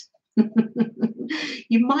missed.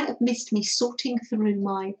 You might have missed me sorting through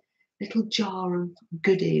my little jar of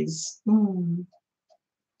goodies.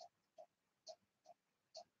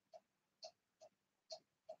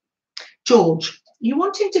 George. You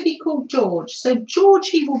want him to be called George. So George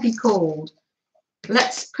he will be called.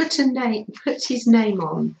 Let's put his name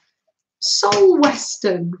on. Soul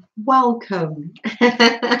Western, welcome.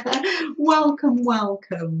 Welcome,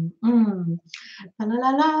 welcome. La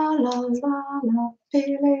la la la la la,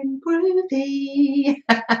 feeling groovy.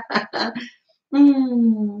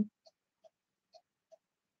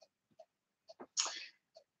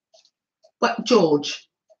 But George,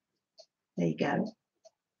 there you go.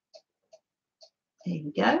 There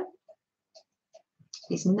you go.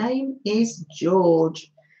 His name is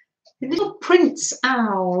George. The little Prince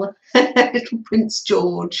Owl. Little Prince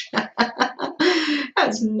George.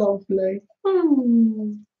 That's lovely.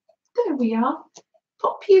 There we are.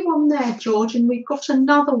 Pop you on there, George, and we've got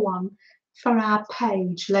another one for our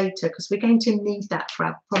page later, because we're going to need that for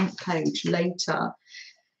our prompt page later.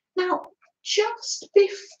 Now, just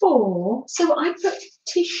before, so I put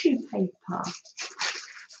tissue paper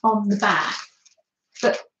on the back,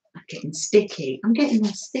 but I'm getting sticky. I'm getting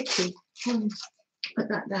there sticky. Put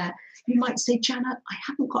that there. You might say, Janet, I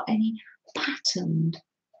haven't got any patterned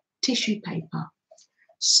tissue paper.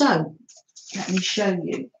 So let me show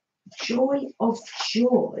you. Joy of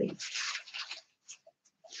joy.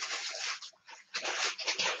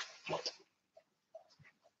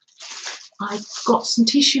 I've got some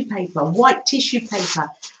tissue paper, white tissue paper.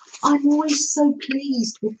 I'm always so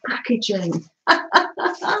pleased with packaging. I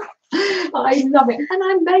love it. And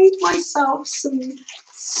I made myself some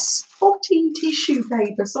spotty tissue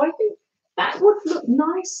paper. So I think that would look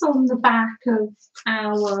nice on the back of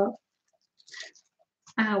our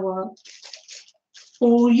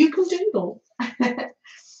or you can doodle.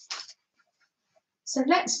 So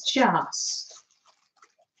let's just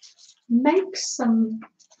make some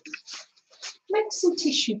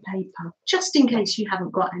tissue paper, just in case you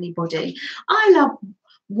haven't got anybody. I love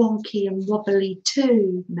wonky and wobbly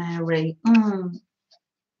too, Mary.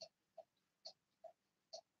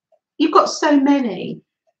 You've got so many.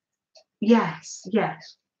 Yes,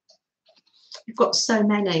 yes. You've got so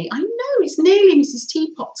many. I know, it's nearly Mrs.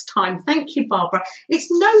 Teapot's time. Thank you, Barbara. It's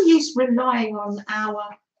no use relying on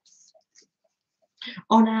our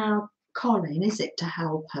Colin, is it, to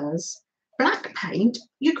help us? Black paint,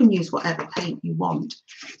 you can use whatever paint you want.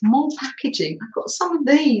 More packaging. I've got some of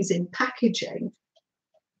these in packaging.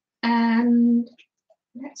 And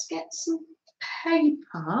let's get some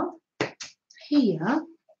paper here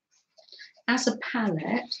as a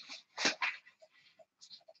palette.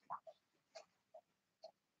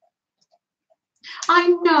 I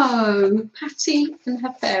know, Patty and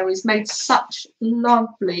her fairies made such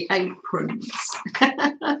lovely aprons.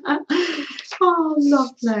 Oh,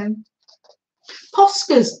 lovely.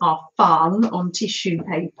 Poscas are fun on tissue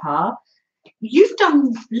paper. You've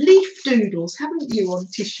done leaf doodles, haven't you, on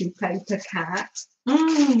tissue paper, Kat?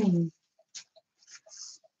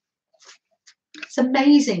 It's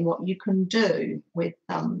amazing what you can do with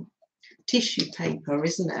tissue paper,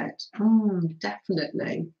 isn't it?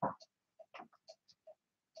 Definitely.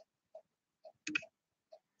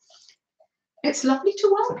 It's lovely to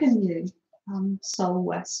welcome you, Soul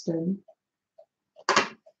Western.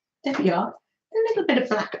 There we are. A little bit of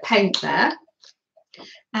black paint there.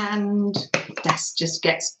 And this just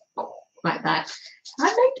gets like that. I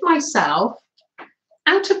made myself,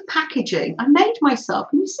 out of packaging, I made myself,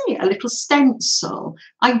 can you see it, a little stencil.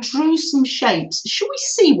 I drew some shapes. Shall we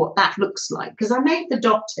see what that looks like? Because I made the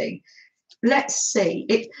dotting. Let's see.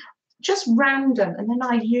 It just random. And then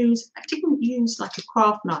I didn't use like a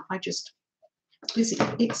craft knife. I just,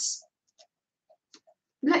 it's,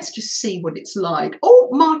 let's just see what it's like. Oh,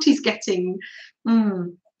 Marty's getting,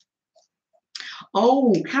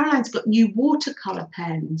 oh, Caroline's got new watercolour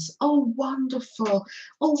pens. Oh, wonderful.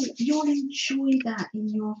 Oh, you'll enjoy that in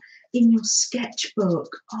your sketchbook.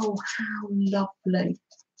 Oh, how lovely.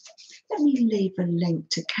 Let me leave a link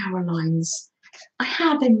to Caroline's. I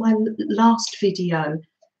have in my last video.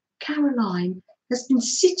 Caroline has been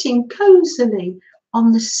sitting cosily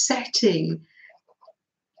on the settee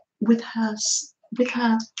with her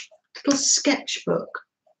little sketchbook,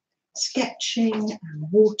 sketching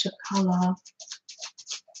and watercolour.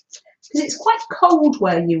 Because it's quite cold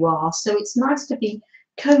where you are, so it's nice to be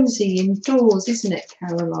cosy indoors, isn't it,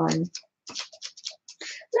 Caroline?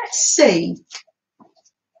 Let's see.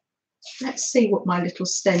 Let's see what my little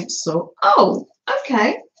stencil. Oh,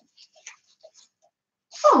 okay.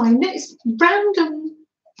 Fine. It's random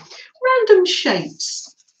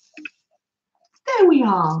shapes. There we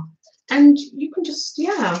are. And you can just,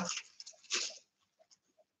 yeah,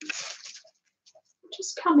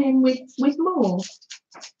 just come in with more.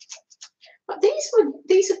 But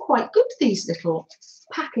these are quite good, these little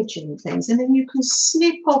packaging things, and then you can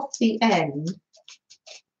snip off the end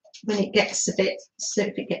when it gets a bit, so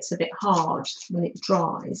if it gets a bit hard when it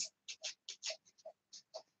dries.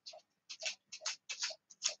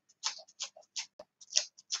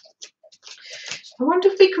 I wonder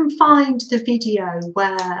if we can find the video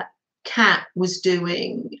where Kat was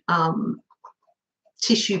doing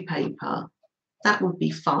tissue paper. That would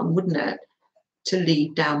be fun, wouldn't it, to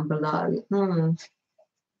leave down below.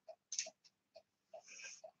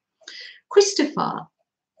 Christopher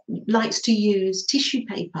likes to use tissue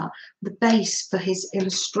paper, the base for his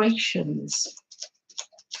illustrations.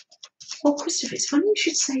 Oh, Christopher, it's funny you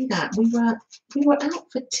should say that. We were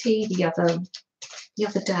out for tea the other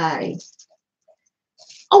day.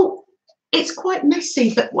 Oh, it's quite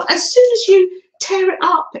messy, but as soon as you tear it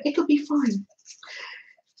up, it'll be fine.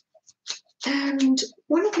 And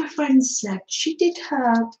one of my friends said she did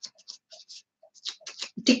her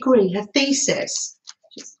degree, her thesis,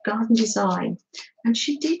 she's garden design, and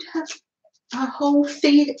she did her whole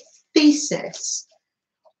thesis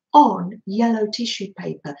on yellow tissue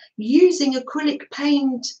paper using acrylic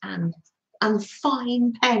paint and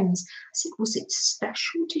fine pens. I said, was it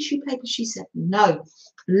special tissue paper? She said, no,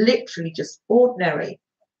 literally just ordinary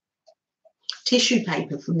tissue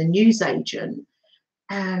paper from the newsagent.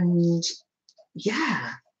 And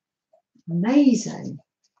yeah, amazing.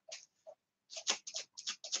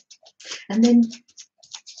 And then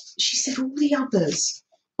she said all the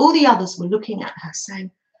others were looking at her saying,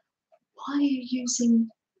 why are you using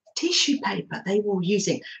tissue paper? They were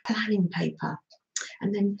using planning paper.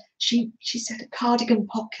 And then she said a cardigan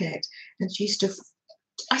pocket, and she used to,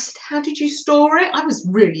 I said, how did you store it? I was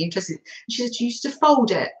really interested. She said, you used to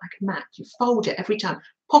fold it like a mat. You fold it every time,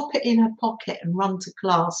 pop it in her pocket and run to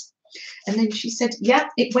class. And then she said, yeah,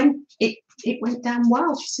 it went down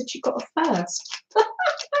well. She said she got a first.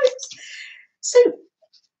 So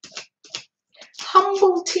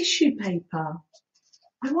Oh, tissue paper.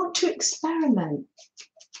 I want to experiment.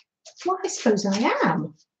 Well, I suppose I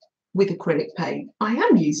am with acrylic paint. I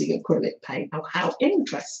am using acrylic paint. Oh, how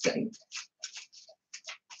interesting.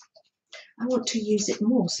 I want to use it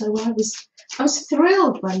more. So I was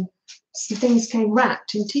thrilled when some things came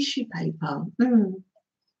wrapped in tissue paper.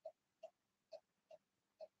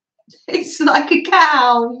 It's like a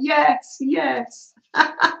cow. Yes, yes.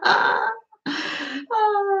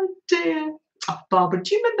 Oh dear. Oh, Barbara,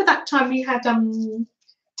 do you remember that time we had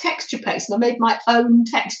texture paste and I made my own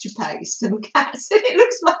texture paste and Kat said it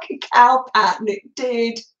looks like a cow pattern? It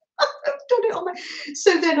did. I've done it on my.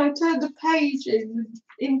 So then I turned the page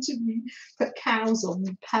into me, put cows on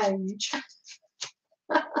the page.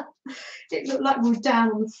 It looked like we were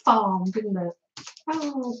down on the farm, didn't it?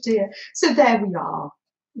 Oh dear. So there we are.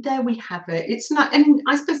 There we have it. It's not, and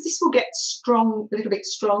I suppose this will get strong, a little bit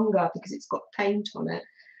stronger because it's got paint on it.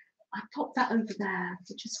 I pop that over there.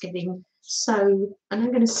 We're just getting so, and I'm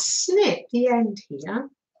going to snip the end here, and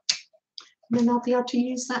then I'll be able to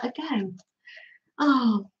use that again.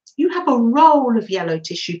 Oh, you have a roll of yellow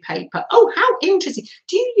tissue paper. Oh, how interesting.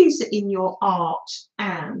 Do you use it in your art,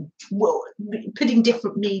 Anne? Well, putting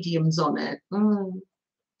different mediums on it.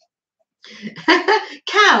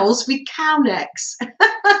 Cows with cow necks.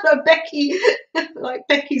 Becky, like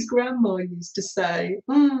Becky's grandma used to say.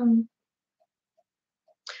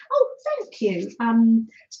 Oh, thank you.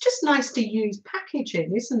 It's just nice to use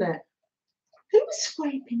packaging, isn't it? Who was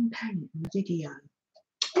scraping paint in the video?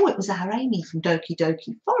 Oh, it was our Amy from Doki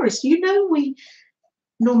Doki Forest. You know, we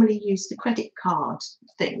normally use the credit card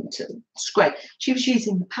thing to scrape. She was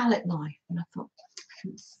using the palette knife, and I thought,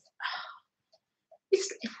 if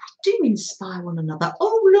we do inspire one another.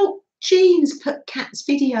 Oh, look, Jean's put Kat's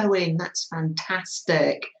video in. That's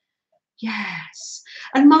fantastic. Yes.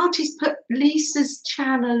 And Marty's put Lisa's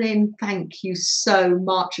channel in. Thank you so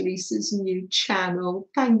much, Lisa's new channel.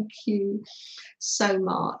 Thank you so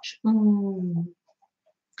much.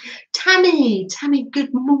 Tammy,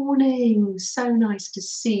 good morning. So nice to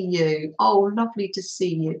see you. Oh, lovely to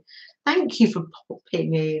see you. Thank you for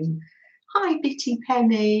popping in. Hi, Bitty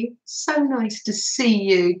Penny. So nice to see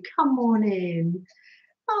you. Come on in.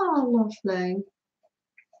 Oh, lovely.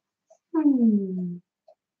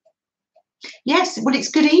 Yes, well, it's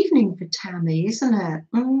good evening for Tammy, isn't it?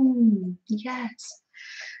 Yes.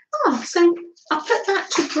 Oh, so I'll put that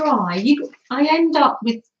to dry. I end up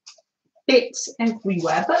with bits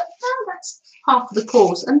everywhere, but that's half of the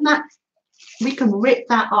course, and that we can rip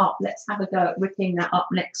that up. Let's have a go at ripping that up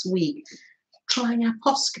next week. Trying our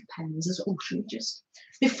Posca pens as well. Should we just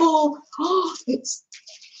before? Oh, it's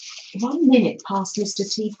 1 minute past Mr.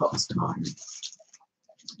 Teapot's time.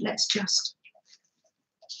 Let's just.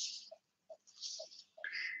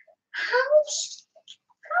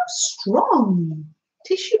 How strong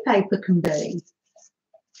tissue paper can be. It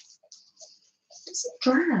doesn't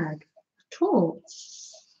drag at all.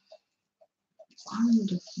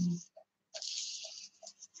 Wonderful.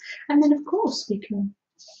 And then, of course, we can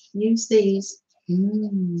use these.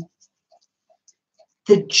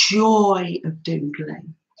 The joy of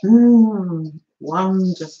doodling.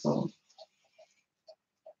 Wonderful.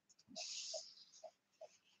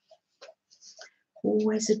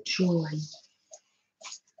 Always a joy.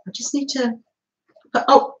 I just need to put,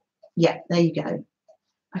 oh, yeah, there you go.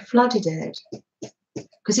 I flooded it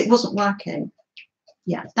because it wasn't working.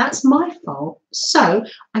 Yeah, that's my fault. So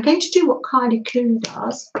I'm going to do what Kylie Clue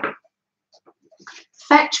does.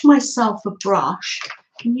 Fetch myself a brush.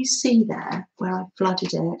 Can you see there where I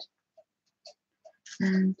flooded it?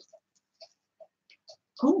 And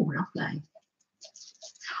oh, lovely.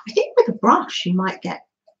 I think with a brush you might get,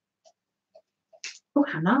 oh,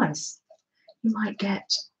 how nice. You might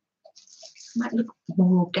look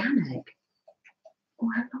more organic. Oh,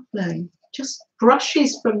 how lovely. Just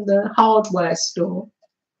brushes from the hardware store.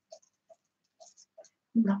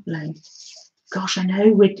 Lovely. Gosh, I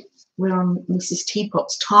know we're on Mrs.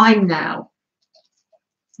 Teapot's time now.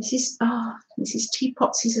 Mrs.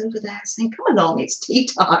 Teapot's is over there saying, come along, it's tea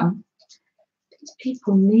time. These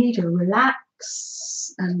people need a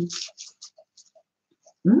relax and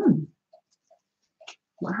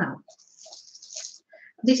wow.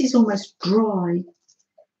 This is almost dry.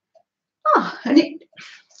 And it,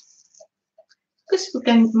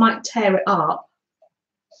 because might tear it up.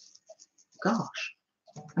 Gosh,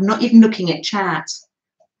 I'm not even looking at chat.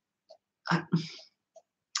 I'm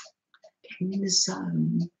getting in the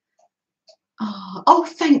zone. Oh,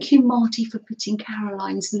 thank you, Marty, for putting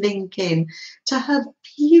Caroline's link in to her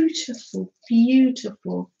beautiful,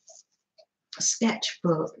 beautiful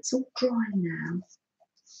sketchbook. It's all dry now.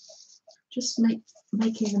 Just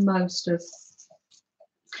making the most of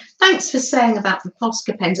Thanks for saying about the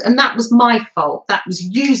Posca pens, and that was my fault. That was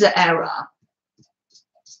user error.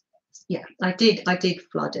 Yeah, I did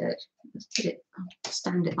flood it. Let's put it,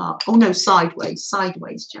 stand it up. Oh no, sideways,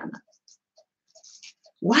 Jana.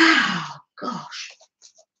 Wow, gosh.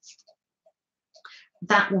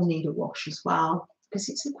 That will need a wash as well, because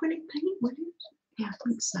it's acrylic paint, will it? Yeah, I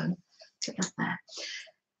think so. Put that there.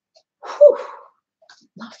 Whew,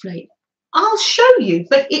 lovely. I'll show you,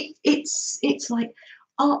 but it's like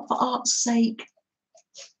art for art's sake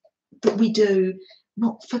that we do,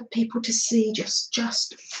 not for people to see,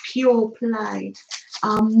 just pure play.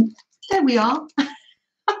 There we are.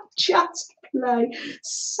 Just play.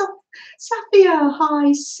 Safia,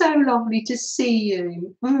 hi, so lovely to see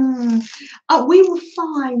you. Oh, we were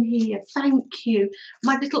fine here, thank you.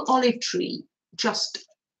 My little olive tree just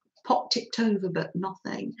tipped over, but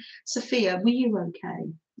nothing. Sophia, were you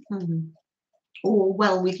okay? All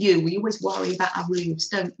well with you? We always worry about our roofs,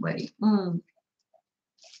 don't we?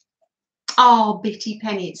 Oh, Bitty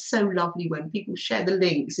Penny, it's so lovely when people share the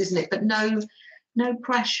links, isn't it? But no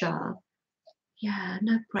pressure. Yeah,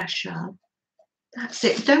 no pressure. That's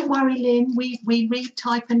it. Don't worry, Lynn. We read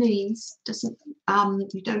Taiwanese. Doesn't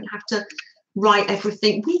you don't have to write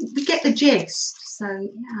everything. We get the gist. So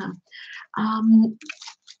yeah.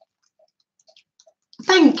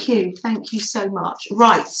 Thank you so much.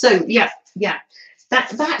 Right. So yeah.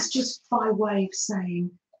 That's just by way of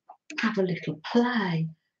saying have a little play.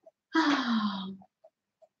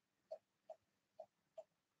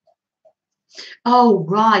 Oh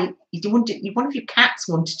right. One of your cats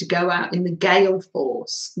wanted to go out in the gale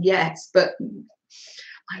force. Yes, but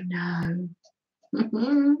I know.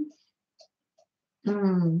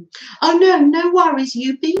 Oh no worries.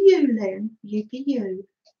 You be you, Lynn. You be you.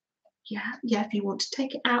 Yeah. If you want to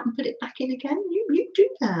take it out and put it back in again, you do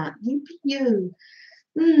that. You be you.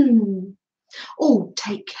 Oh,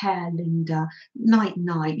 take care, Linda. Night.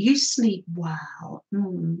 You sleep well.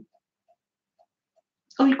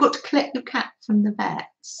 Oh, you've got to collect your cat from the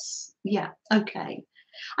vets. Yeah. Okay.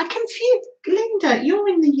 I confused Linda. You're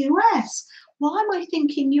in the US. Why am I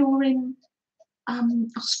thinking you're in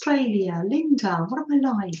Australia? Linda, what am I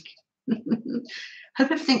like?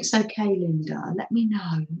 Hope everything's okay, Linda. Let me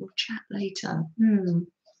know. We'll chat later.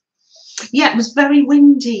 Yeah, it was very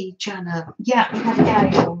windy, Jana. Yeah, we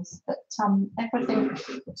had gales, but everything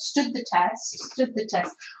stood the test. I'm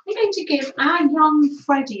going to give our young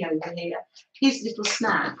Freddie over here his little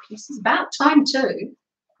snack. This is about time too.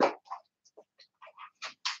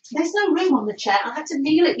 There's no room on the chair. I had to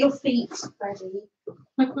kneel at your feet, Freddie.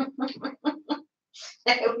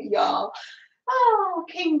 There we are. Oh,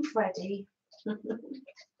 King Freddie.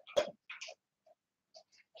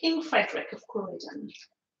 King Frederick of Croydon.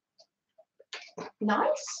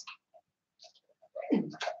 Nice.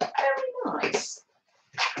 Very nice.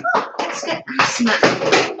 Oh, let's get our snack.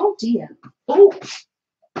 Oh dear. Oh,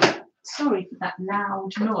 sorry for that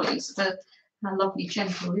loud noise for our lovely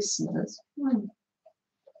gentle listeners.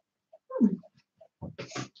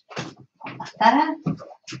 There.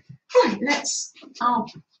 Right, I'll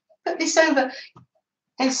put this over.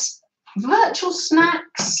 There's virtual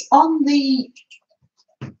snacks on the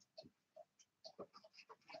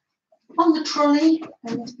trolley,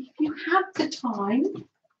 and if you have the time,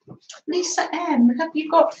 Lisa M, have you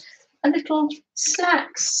got a little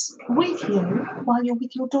snacks with you while you're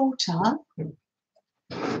with your daughter?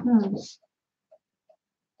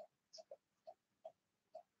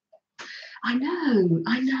 I know.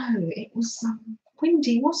 It was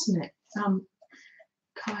windy, wasn't it?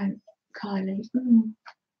 Kylie.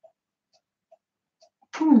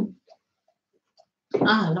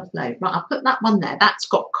 Ah, lovely. Right, I'll put that one there. That's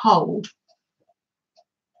got cold.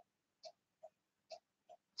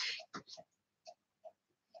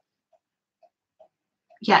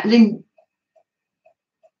 Yeah, Linda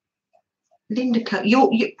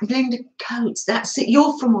Linda Coates. That's it.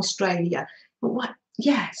 You're from Australia. But what?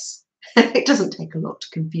 Yes. It doesn't take a lot to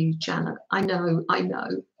confuse Janet. I know.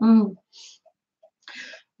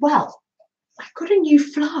 Well, I've got a new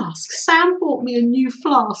flask. Sam bought me a new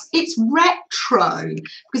flask. It's retro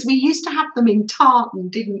because we used to have them in tartan,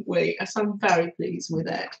 didn't we? So I'm very pleased with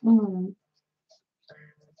it.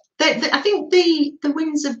 I think the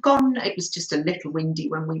winds have gone. It was just a little windy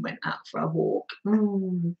when we went out for a walk.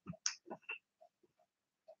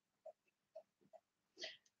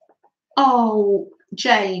 Oh,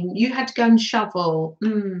 Jane, you had to go and shovel.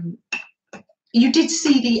 You did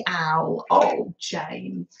see the owl. Oh,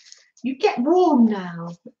 Jane, you get warm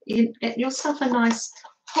now. You get yourself a nice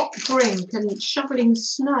hot drink, and shoveling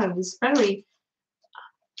snow is very,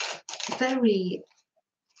 very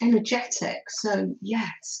energetic. So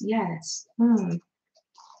yes.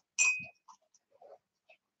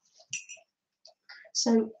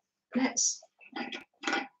 So let's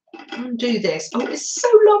undo this. Oh, it's so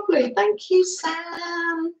lovely. Thank you,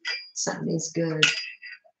 Sam. Sam is good.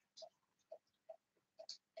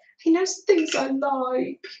 He knows the things I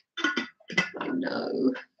like. I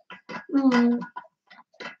know.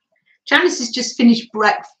 Janice has just finished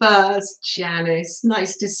breakfast. Janice,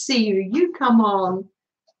 nice to see you. You come on.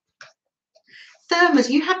 Thermos,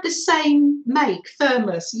 you have the same make,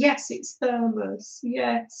 thermos. Yes, it's thermos.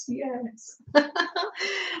 Yes, yes.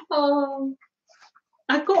 Oh,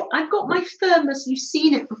 I've got my thermos. You've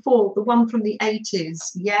seen it before, the one from the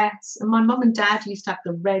 80s. Yes, and my mum and dad used to have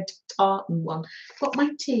the red tartan one. Got my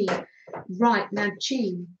tea. Right, now,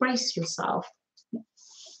 Jean, brace yourself.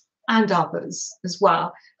 And others as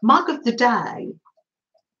well. Mug of the day.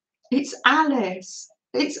 It's Alice.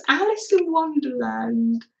 It's Alice in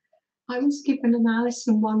Wonderland. I was given an Alice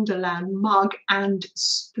in Wonderland mug and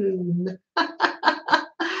spoon.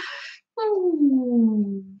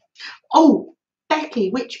 Oh,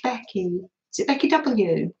 Becky. Which Becky? Is it Becky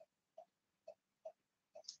W?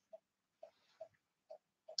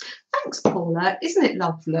 Thanks, Paula. Isn't it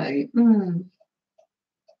lovely?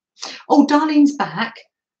 Oh, Darlene's back.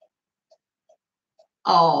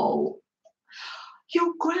 Oh,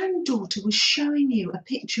 your granddaughter was showing you a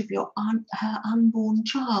picture of her unborn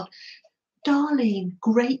child. Darlene,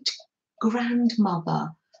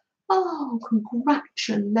 great-grandmother. Oh,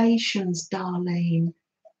 congratulations, Darlene.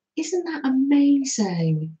 Isn't that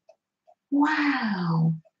amazing?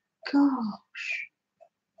 Wow. Gosh.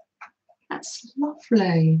 That's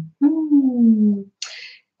lovely.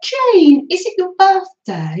 Jane, is it your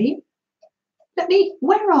birthday?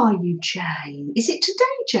 Where are you, Jane? Is it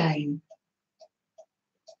today, Jane?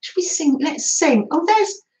 Should we sing? Let's sing. Oh,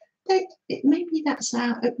 maybe that's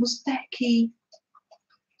out. It was Becky.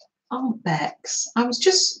 Aunt Bex. I was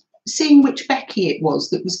just seeing which Becky it was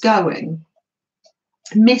that was going.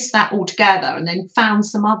 Missed that altogether and then found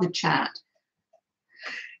some other chat.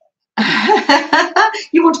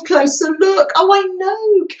 You want a closer look? Oh, I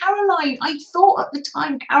know, Caroline. I thought at the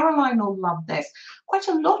time Caroline will love this. Quite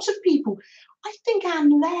a lot of people. I think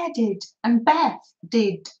Anne Lair did and Beth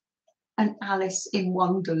did an Alice in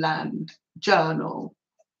Wonderland journal.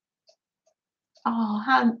 Oh,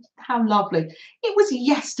 how lovely. It was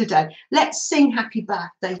yesterday. Let's sing happy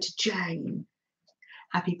birthday to Jane.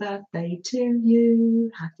 Happy birthday to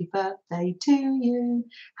you. Happy birthday to you.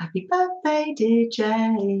 Happy birthday, dear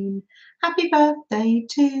Jane. Happy birthday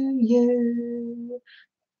to you.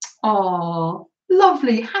 Oh,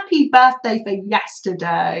 lovely. Happy birthday for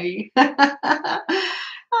yesterday.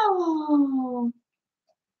 Oh.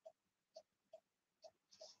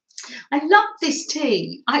 I love this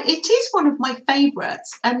tea. It is one of my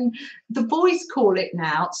favourites, and the boys call it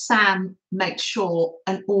now. Sam makes sure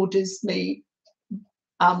and orders me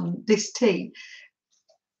this tea,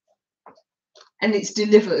 and it's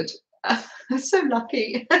delivered. So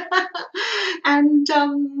lucky. And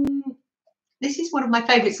this is one of my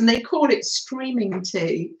favourites, and they call it streaming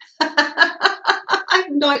tea.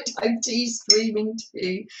 Nighttime tea, streaming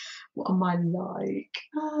tea. What am I like?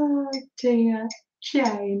 Oh dear.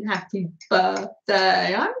 Jane, happy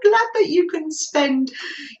birthday. I'm glad that you can spend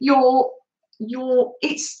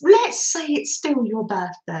let's say it's still your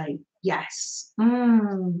birthday. Yes.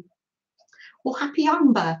 Well, happy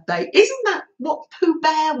young birthday. Isn't that what Pooh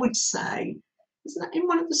Bear would say? Isn't that in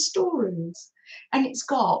one of the stories? And it's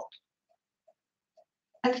got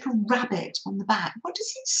a little rabbit on the back. What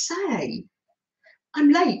does it say?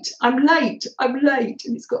 I'm late, I'm late, I'm late.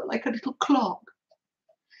 And it's got like a little clock.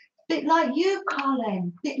 Bit like you,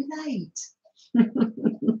 Colin, bit late.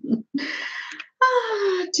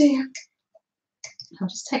 Ah, dear. I'll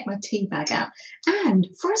just take my tea bag out. And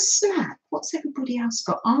for a snack, what's everybody else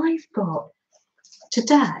got? I've got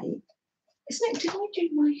today, isn't it? Did I do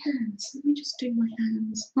my hands? Let me just do my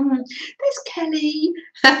hands. There's Kelly.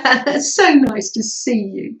 So nice to see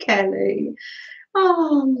you, Kelly.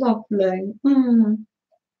 Oh, lovely.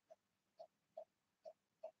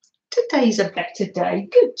 Today's a better day.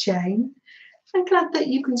 Good, Jane. I'm glad that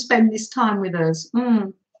you can spend this time with us.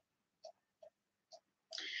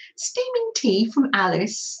 Steaming tea from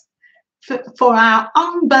Alice for our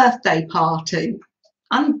unbirthday party.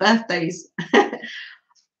 Unbirthdays.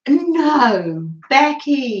 No,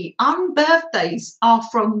 Becky. Unbirthdays are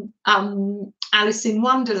from Alice in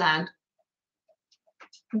Wonderland.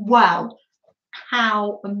 Wow,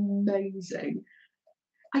 how amazing.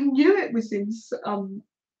 I knew it was in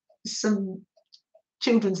some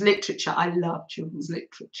children's literature. I love children's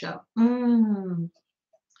literature.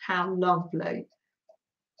 How lovely.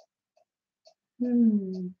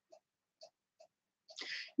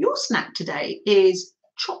 Your snack today is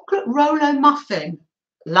chocolate Rolo muffin.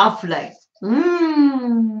 Lovely. Do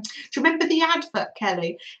you remember the advert,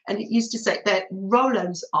 Kelly? And it used to say that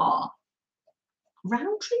Rolos are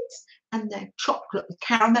round treats and they're chocolate with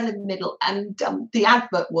caramel in the middle. And the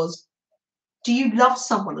advert was, do you love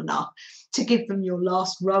someone enough to give them your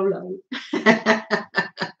last Rolo?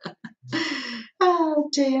 Oh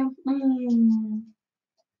dear.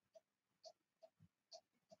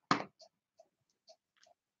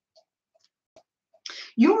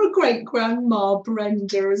 You're a great grandma,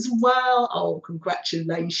 Brenda, as well. Oh,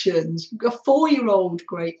 congratulations. You've got a 4-year-old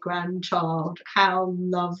great grandchild. How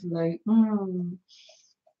lovely.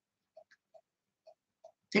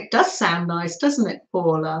 It does sound nice, doesn't it,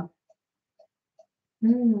 Paula?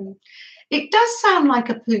 It does sound like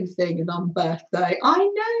a poo thing and on birthday. I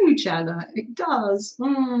know, Janet, it does.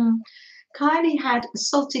 Kylie had a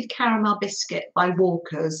salted caramel biscuit by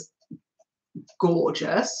Walker's.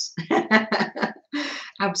 Gorgeous.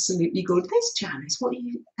 Absolutely good. There's Janice. What are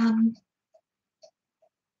you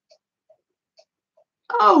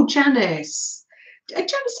Oh, Janice.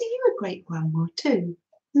 Janice, are you a great grandma too?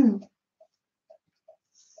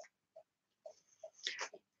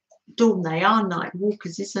 Dawn, they are night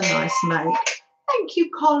walkers. Is a nice make. Thank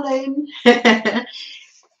you, Colin.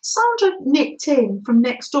 Sandra nipped in from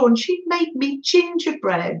next door and she made me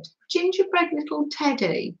gingerbread little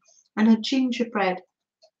Teddy, and a gingerbread,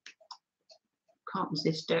 can't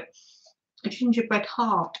resist it, a gingerbread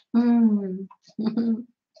heart.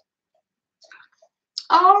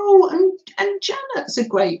 Oh, and Janet's a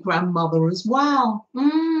great grandmother as well.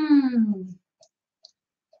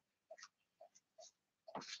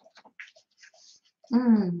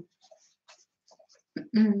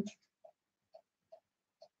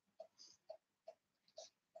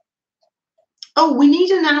 Oh, we need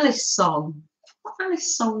an Alice song. What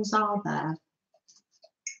Alice songs are there?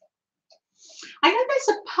 I know there's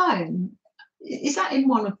a poem. Is that in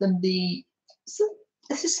one of them? This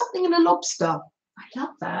is something in a lobster. I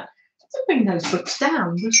love that. Let's bring those books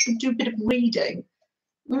down. We should do a bit of reading.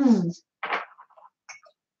 What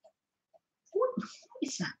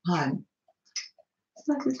is that poem? It's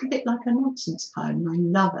like a little bit like a nonsense poem. I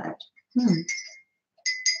love it.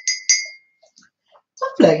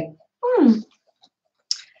 Lovely.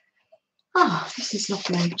 Oh, this is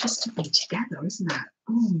lovely just to be together, isn't it?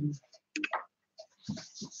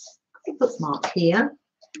 A bookmark here.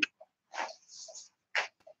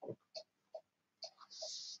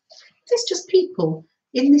 There's just people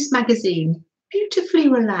in this magazine, beautifully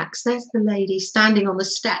relaxed. There's the lady standing on the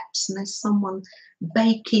steps, and there's someone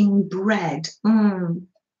baking bread.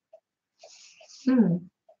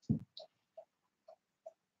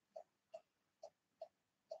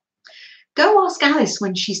 Go ask Alice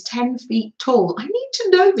when she's 10 feet tall. I need to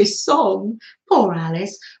know this song. Poor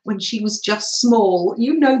Alice, when she was just small.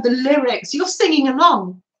 You know the lyrics. You're singing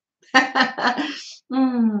along.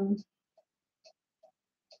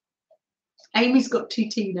 Amy's got 2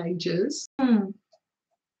 teenagers. The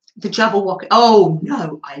Jabberwocky. Oh,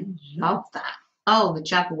 no, I love that. Oh, the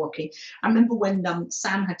Jabberwocky. I remember when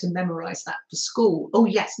Sam had to memorise that for school. Oh,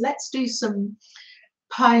 yes, let's do some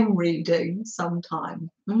poem reading sometime.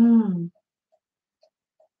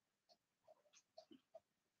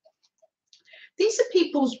 These are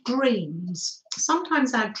people's dreams.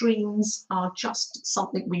 Sometimes our dreams are just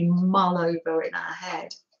something we mull over in our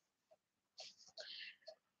head.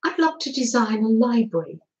 I'd love to design a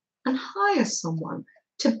library and hire someone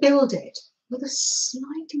to build it with a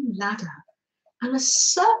sliding ladder and a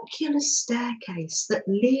circular staircase that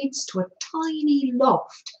leads to a tiny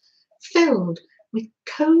loft filled with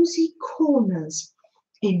cosy corners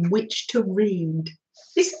in which to read.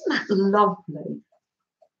 Isn't that lovely?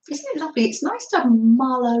 Isn't it lovely? It's nice to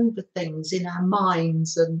mull over things in our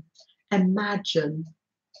minds and imagine.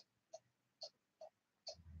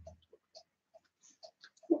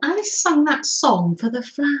 Alice sung that song for the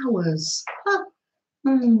flowers.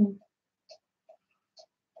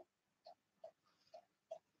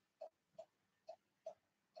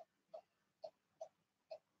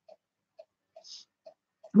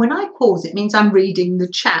 When I pause, it means I'm reading the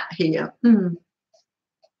chat here.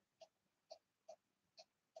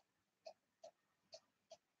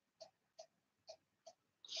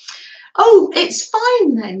 Oh, it's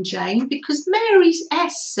fine then, Jane, because Mary's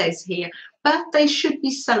S says here, birthdays should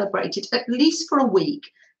be celebrated at least for a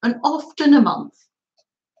week and often a month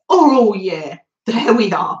or all year. There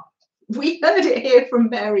we are. We heard it here from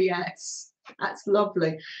Mary S. That's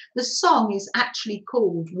lovely. The song is actually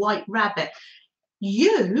called White Rabbit.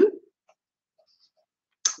 You,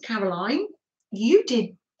 Caroline,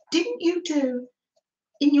 didn't you do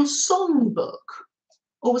in your songbook,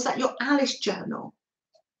 or was that your Alice journal?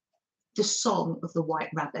 the song of the White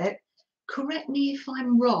Rabbit. Correct me if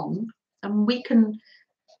I'm wrong, and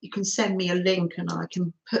you can send me a link and I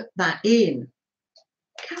can put that in.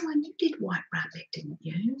 Caroline, you did White Rabbit, didn't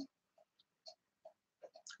you?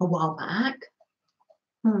 A while back.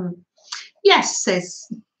 Yes, says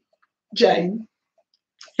Jane.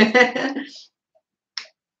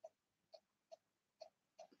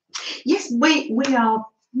 Yes, we are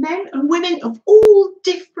men and women of all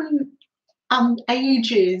different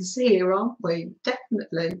ages here, aren't we?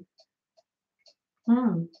 Definitely.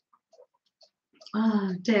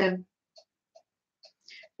 Ah, dear.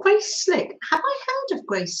 Grace Slick. Have I heard of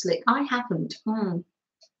Grace Slick? I haven't.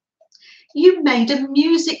 You made a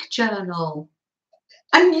music journal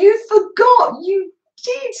and you forgot. You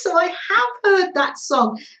did. So I have heard that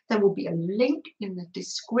song. There will be a link in the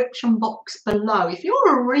description box below. If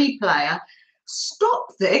you're a replayer, stop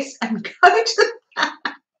this and go to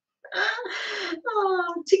that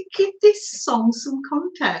to give this song some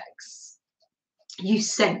context. You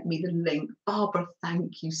sent me the link. Barbara,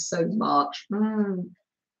 thank you so much.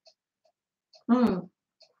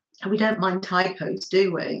 We don't mind typos,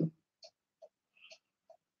 do we?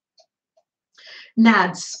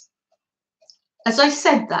 Nads, as I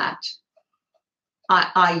said that,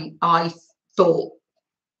 I thought,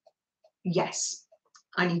 yes,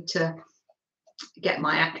 I need to get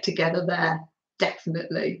my act together there.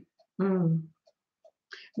 Definitely.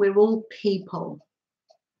 We're all people,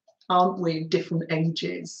 aren't we? Different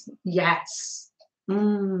ages. Yes.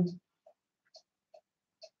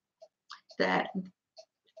 There.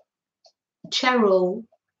 Cheryl,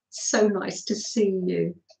 so nice to see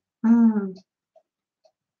you.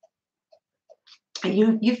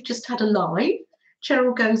 You've just had a live.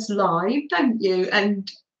 Cheryl goes live, don't you?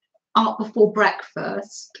 And art before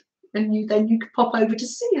breakfast. And you can pop over to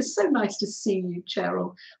see us. So nice to see you,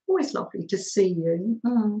 Cheryl. Always lovely to see you.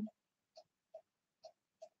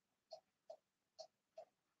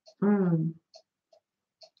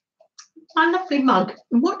 My lovely mug.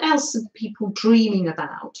 What else are people dreaming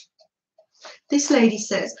about? This lady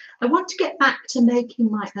says, I want to get back to making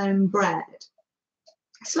my own bread.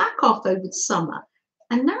 I slack off over the summer.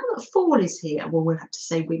 And now that fall is here, well, we'll have to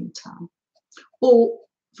say winter. Or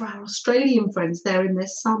for our Australian friends, they're in their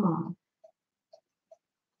summer.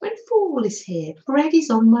 When fall is here, bread is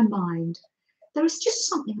on my mind. There is just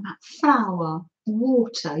something about flour,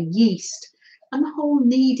 water, yeast, and the whole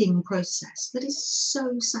kneading process that is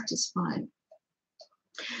so satisfying.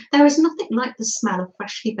 There is nothing like the smell of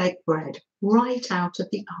freshly baked bread right out of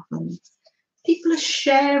the oven. People are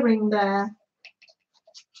sharing their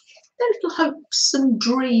little hopes and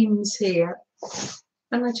dreams here.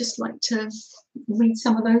 And I just like to read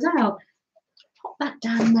some of those out. Pop that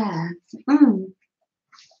down there.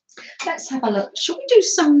 Let's have a look. Shall we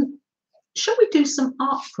do some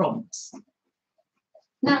art prompts?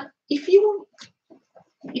 Now, if you want,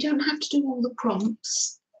 you don't have to do all the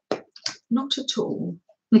prompts. Not at all.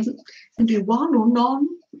 You can do one or none.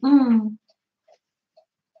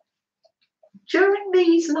 During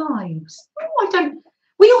these lives.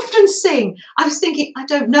 We often sing. I was thinking, I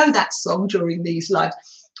don't know that song during these lives.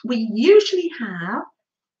 We usually have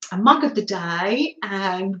a mug of the day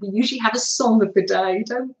and we usually have a song of the day,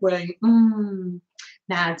 don't we?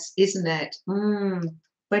 Nads, isn't it?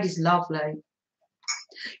 Bread is lovely.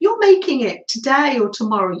 You're making it today or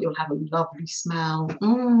tomorrow, you'll have a lovely smell.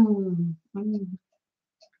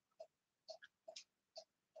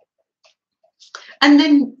 And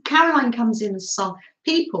then Caroline comes in and song,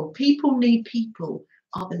 people need people,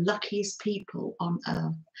 are the luckiest people on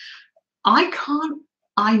earth.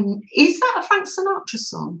 Is that a Frank Sinatra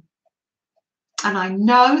song? And I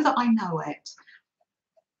know that I know it,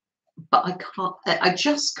 but I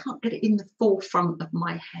just can't get it in the forefront of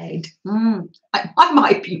my head. I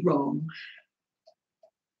might be wrong.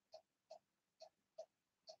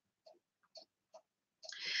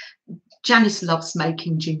 Janice loves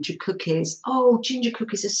making ginger cookies. Oh, ginger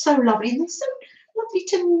cookies are so lovely. And they're so lovely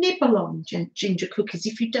to nibble on, ginger cookies,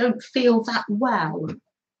 if you don't feel that well.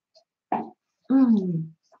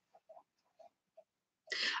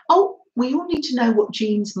 Oh, we all need to know what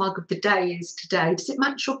Jean's mug of the day is today. Does it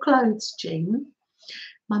match your clothes, Jean?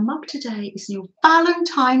 My mug today is your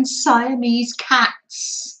Valentine's Siamese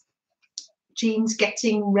cats. Jean's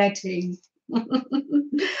getting ready.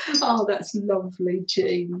 Oh, that's lovely,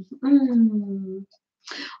 Jean.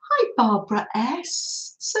 Hi, Barbara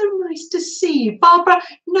S. So nice to see you. Barbara,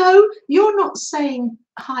 no, you're not saying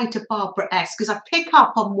hi to Barbara S because I pick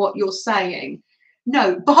up on what you're saying.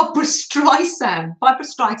 No, Barbara Streisand. Barbara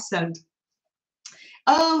Streisand.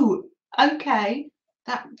 Oh, okay.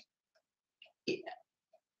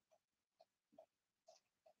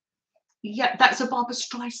 Yeah, that's a Barbara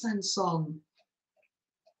Streisand song.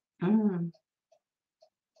 Mm.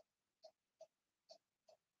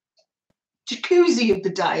 Jacuzzi of the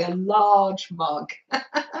day, a large mug.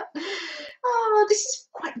 Oh, this is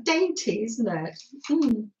quite dainty, isn't it?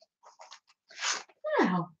 Mm.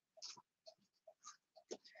 Now,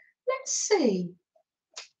 let's see.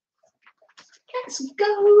 Let's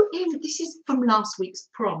go in. This is from last week's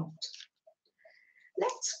prompt.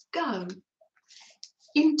 Let's go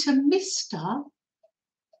into Mr.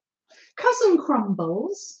 Cousin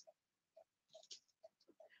Crumbles.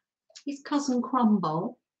 His Cousin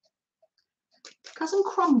Crumble. Cousin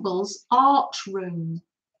Crumble's art room.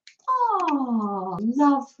 Oh,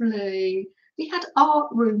 lovely. We had art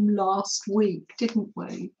room last week, didn't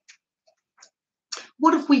we?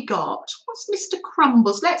 What have we got? What's Mr.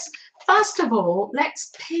 Crumbles? First of all,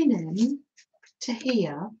 let's pin him to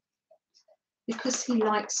here because he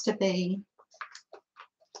likes to be,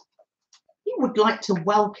 he would like to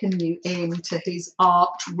welcome you into his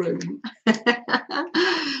art room.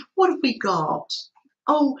 What have we got?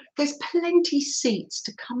 Oh, there's plenty seats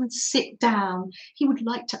to come and sit down. He would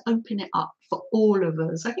like to open it up for all of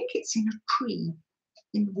us. I think it's in a tree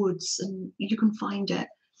in the woods and you can find it.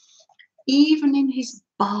 Even in his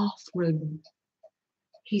bathroom,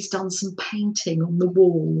 he's done some painting on the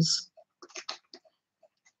walls.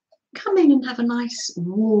 Come in and have a nice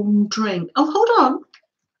warm drink. Oh, hold on.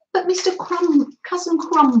 But Mr. Cousin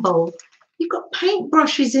Crumble, you've got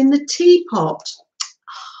paintbrushes in the teapot.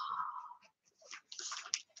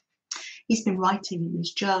 He's been writing in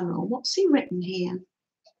his journal. What's he written here?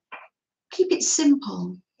 Keep it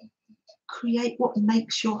simple. Create what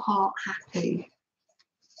makes your heart happy.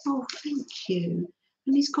 Oh, thank you.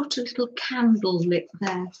 And he's got a little candle lit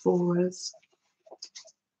there for us.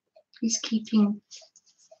 He's keeping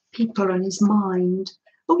people on his mind.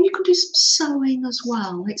 Oh, you can do some sewing as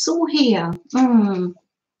well. It's all here. Mm.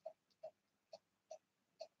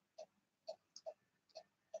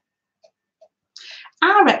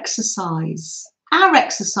 Our exercises.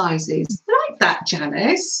 Like that,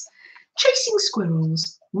 Janice. Chasing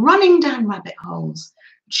squirrels, running down rabbit holes,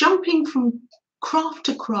 jumping from craft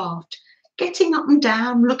to craft, getting up and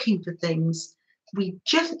down, looking for things. We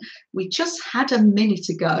just had a minute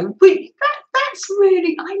ago. That's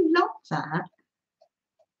really, I love that.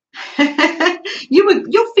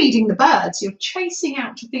 You're feeding the birds. You're chasing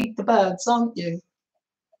out to feed the birds, aren't you?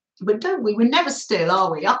 But don't we? We're never still,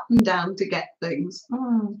 are we? Up and down to get things.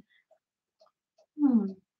 Mm.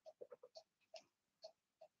 Mm.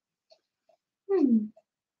 Mm.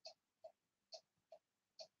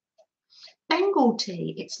 Bengal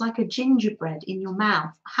tea, it's like a gingerbread in your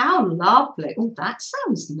mouth. How lovely. Oh, that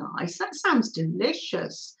sounds nice. That sounds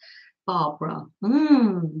delicious, Barbara.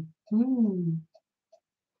 Mmm. Mmm.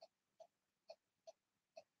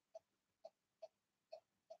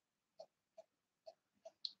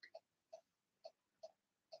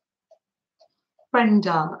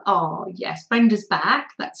 Brenda. Oh, yes. Brenda's back.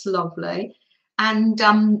 That's lovely. And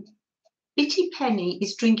Bitty Penny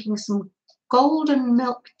is drinking some golden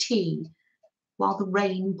milk tea while the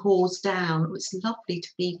rain pours down. Oh, it's lovely to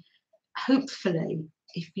be, hopefully,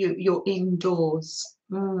 if you're indoors.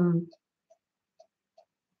 Mm.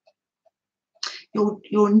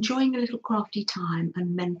 You're enjoying a little crafty time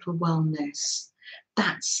and mental wellness.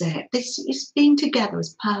 That's it. This is being together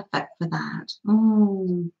is perfect for that.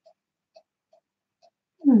 Mm.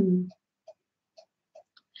 Mm.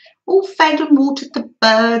 All fed and watered the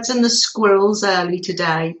birds and the squirrels early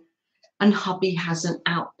today. And hubby has an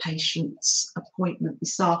outpatient's appointment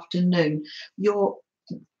this afternoon.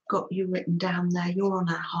 Got you written down there. You're on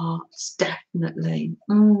our hearts, definitely.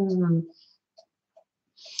 Mm.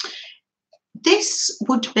 This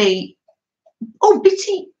would be, oh,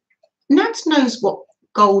 Bitty, Nads knows what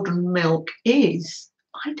golden milk is.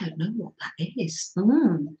 I don't know what that is.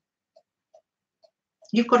 Mm.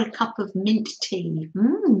 You've got a cup of mint tea.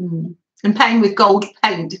 Mm. And paying with gold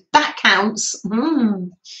paint. That counts.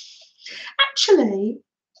 Mm. Actually,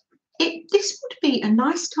 this would be a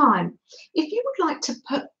nice time. If you would like to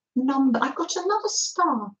put I've got another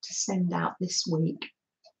star to send out this week.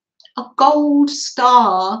 A gold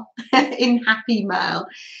star in Happy Mail.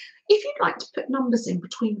 If you'd like to put numbers in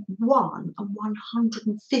between 1 and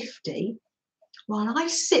 150 while I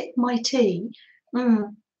sip my tea.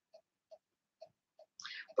 Mm.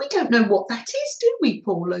 We don't know what that is, do we,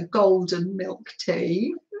 Paula? Golden milk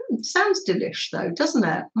tea. Mm, sounds delish, though, doesn't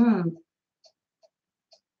it? Mm.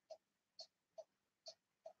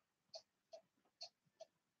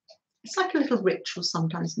 It's like a little ritual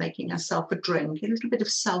sometimes, making yourself a drink, a little bit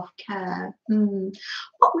of self-care. Mm.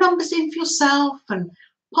 Pop numbers in for yourself and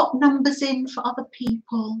pop numbers in for other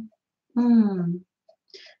people. Mm.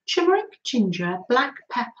 Turmeric, ginger, black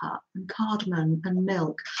pepper, and cardamom and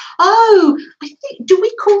milk. Oh, I think, do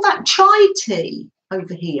we call that chai tea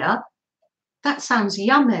over here? That sounds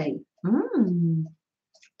yummy. Mmm,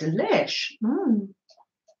 delish. Mm,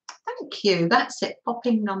 thank you. That's it.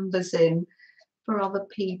 Popping numbers in for other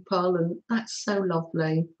people, and that's so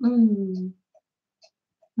lovely. Mm.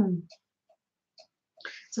 Mm.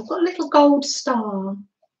 So I've got a little gold star.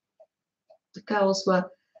 The girls were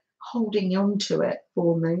holding on to it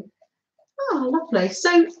for me. Oh, lovely. So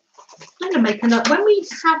I'm going to make another. When we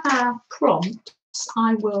have our prompts,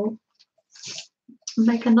 I will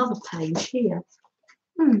make another page here.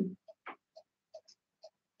 Hmm.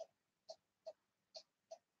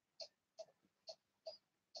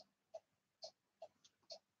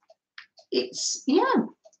 It's, yeah,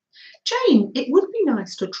 Jane, it would be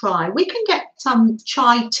nice to try. We can get some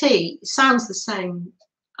chai tea. It sounds the same,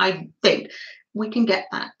 I think. We can get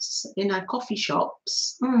that in our coffee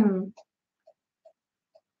shops. Mm.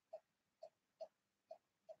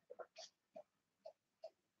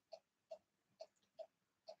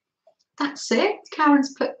 That's it.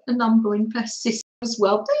 Karen's put a number in for her sister as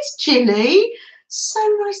well. There's Jilly. So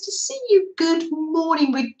nice to see you. Good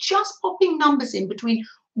morning. We're just popping numbers in between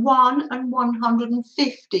 1 and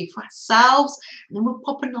 150 for ourselves, and then we'll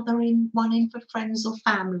pop another one in for friends or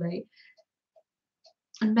family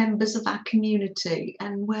and members of our community.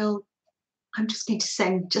 And I'm just going to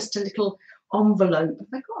send just a little envelope. Have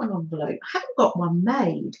I got an envelope? I haven't got one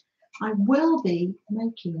made. I will be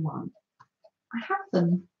making one. I have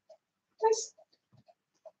them.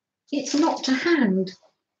 It's not to hand.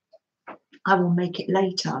 I will make it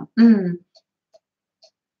later. Mm.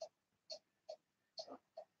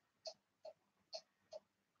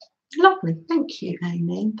 Lovely. Thank you,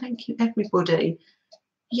 Amy. Thank you, everybody.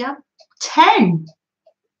 Yep. 10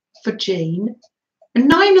 for Jean. And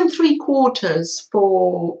 9 3/4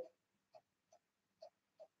 for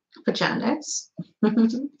Janice.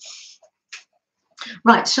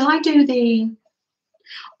 Right, shall I do the...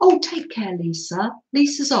 Oh, take care, Lisa.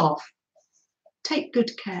 Lisa's off. Take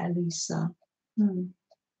good care, Lisa. Hmm.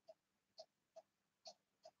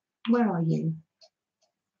 Where are you?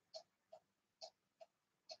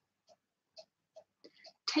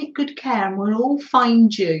 Take good care, and we'll all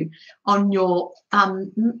find you on your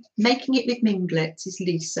Making It with Minglets is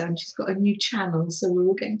Lisa, and she's got a new channel, so we're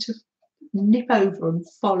all going to nip over and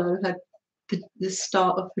follow her, the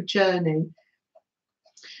start of her journey.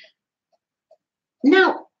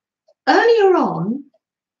 Now, earlier on,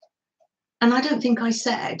 and I don't think I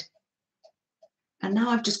said, and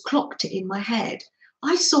now I've just clocked it in my head,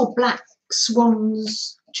 I saw Black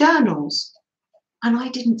Swan's journals, and I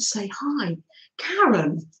didn't say hi.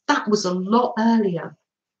 Karen, that was a lot earlier.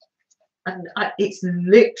 And it's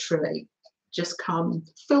literally just come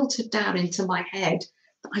filtered down into my head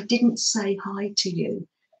that I didn't say hi to you.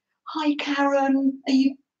 Hi, Karen. Are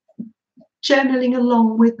you journaling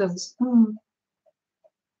along with us? Mm.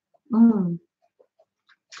 Mm.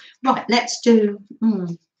 Right, let's do...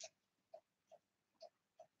 Mm.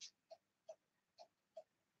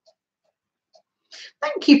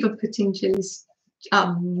 Thank you for putting Jill's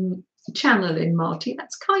channel in, Marty.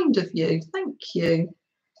 That's kind of you. Thank you.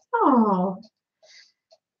 Oh.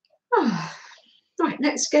 Right,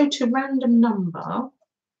 let's go to random number.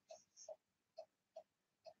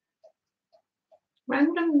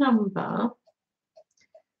 Random number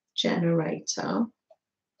generator.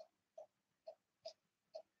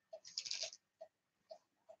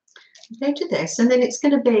 Go to this, and then it's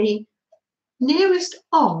going to be nearest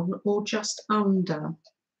on or just under.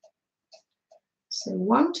 So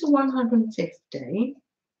 1 to 150.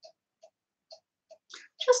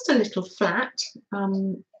 Just a little flat,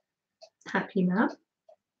 happy map.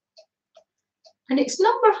 And it's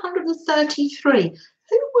number 133.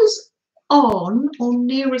 Who was on or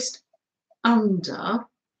nearest under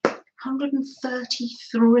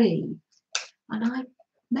 133? And I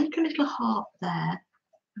make a little heart there.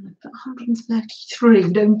 And I put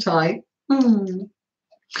 133, don't I? Mm.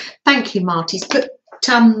 Thank you, Marty's. Put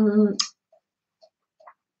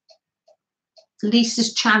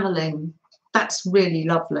Lisa's channeling. That's really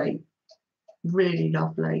lovely. Really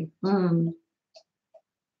lovely. Mm.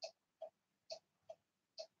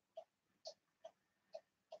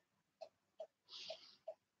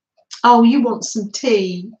 Oh, you want some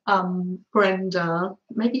tea, Brenda?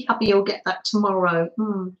 Maybe hubby will get that tomorrow.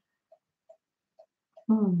 Mm.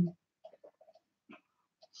 Mm.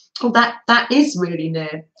 Oh, that is really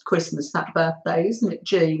near Christmas, that birthday, isn't it,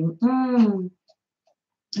 Jean? Mm.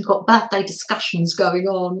 We've got birthday discussions going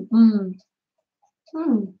on. Mm.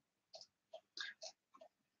 Mm.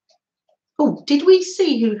 Oh, did we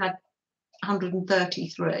see who had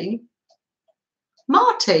 133.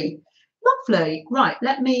 Marty, lovely. Right,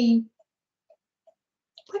 let me,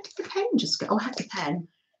 where did the pen just go? Oh, I had the pen.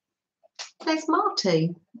 There's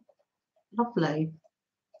Marty. Lovely.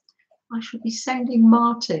 I shall be sending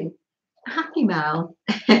Marty a happy mail.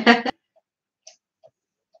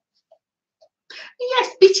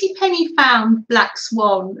 Yes, Bitty Penny found Black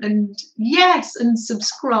Swan, and yes, and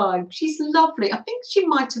subscribed. She's lovely. I think she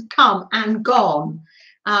might have come and gone,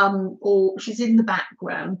 or she's in the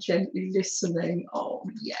background gently listening. Oh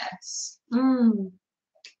yes. Right,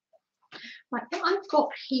 what I've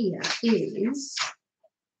got here is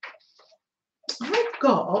I've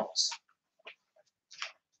got.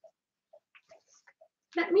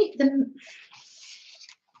 Let me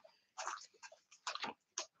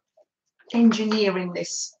engineering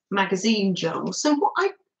this magazine journal. So what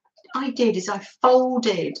I did is I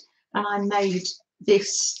folded and I made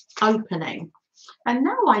this opening, and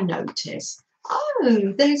now I notice,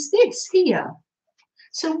 oh, there's this here.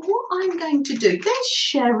 So what I'm going to do, there's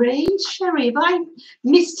Sherry. Sherry, have I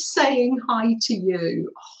missed saying hi to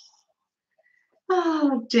you?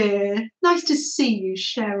 Oh dear, nice to see you,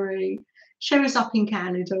 Sherry. Sherry's up in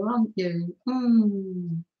Canada, aren't you?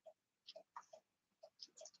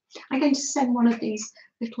 I'm going to send one of these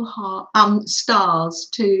little heart stars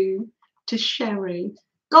to Sherry.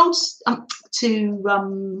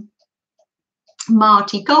 To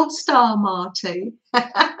Marty, gold star Marty.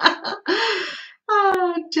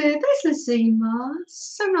 Oh dear, there's Lazima.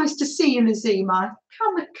 So nice to see you, Lazima.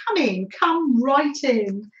 Come in, come right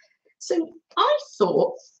in. So I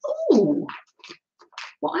thought, oh,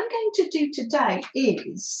 what I'm going to do today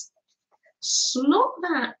is slot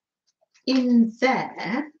that in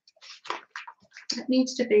there. It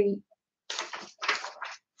needs to be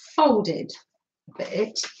folded a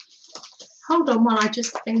bit. Hold on while I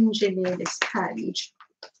just engineer this page.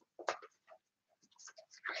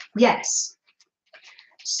 Yes.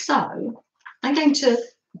 So I'm going to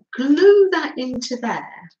glue that into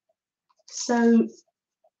there. So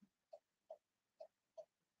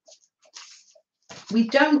we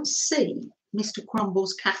don't see Mr.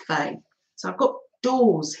 Crumble's cafe. So I've got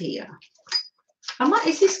doors here.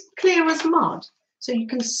 Is this clear as mud? So you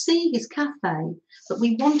can see his cafe, but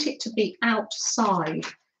we want it to be outside.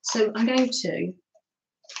 So I'm going to,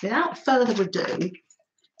 without further ado,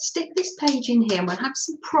 stick this page in here and we'll have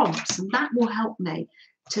some prompts, and that will help me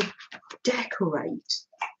to decorate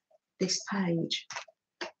this page.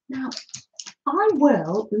 Now, I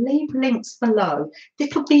will leave links below.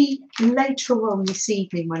 It'll be later on this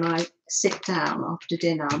evening when I sit down after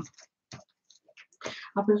dinner.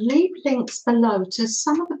 I will leave links below to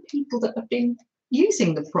some of the people that have been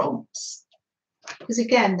using the prompts, because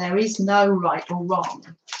again, there is no right or wrong.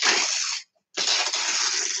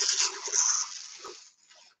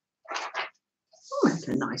 Oh, that's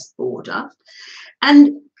a nice border.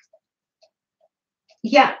 And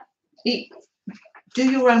yeah,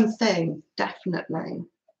 do your own thing, definitely.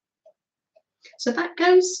 So that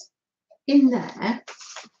goes in there,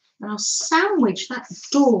 and I'll sandwich that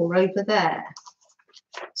door over there.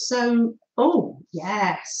 So, oh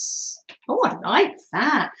yes, oh, I like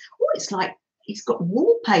that. Oh, it's like it's got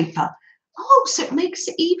wallpaper. Oh, so it makes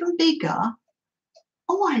it even bigger.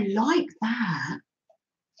 Oh, I like that.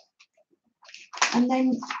 And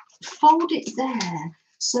then fold it there.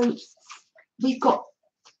 So we've got,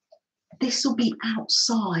 this will be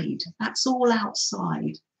outside. That's all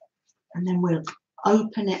outside. And then we'll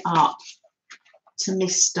open it up to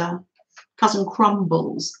Mr. Cousin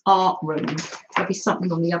Crumble's art room. There'll be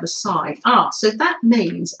something on the other side. So that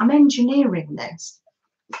means I'm engineering this.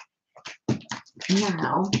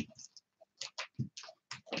 Now,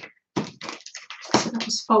 so that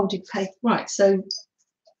was folded paper. Right, so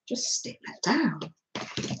just stick that down.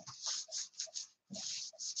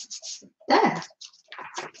 There.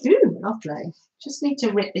 Ooh, lovely. Just need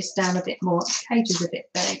to rip this down a bit more. The page is a bit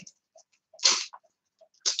big.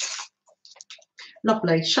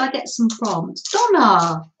 Lovely. Shall I get some prompts?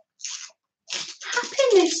 Donna,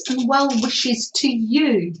 happiness and well wishes to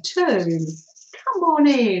you too. Come on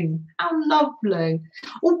in. How lovely.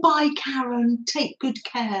 Oh, bye, Karen. Take good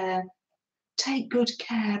care. Take good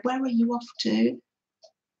care. Where are you off to?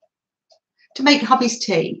 To make hubby's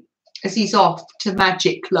tea, as he's off to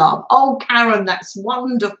Magic Club. Oh, Karen, that's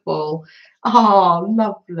wonderful. Oh,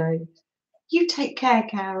 lovely. You take care,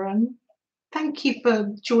 Karen. Thank you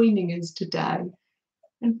for joining us today.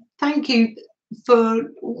 And thank you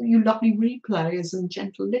for all you lovely replayers and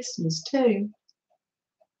gentle listeners too.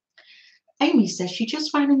 Amy says she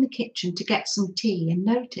just ran in the kitchen to get some tea and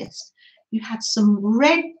noticed you had some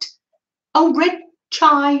red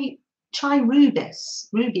chai rubius.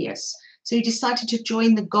 So you decided to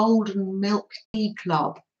join the Golden Milk Tea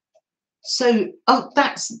Club. So, oh,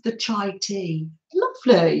 that's the chai tea.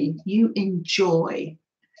 Lovely. You enjoy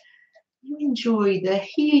the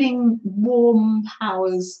healing, warm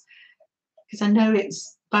powers, because I know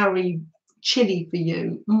it's very chilly for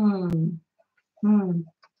you.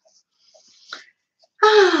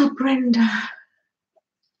 Ah, Brenda.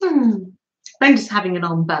 Brenda's having an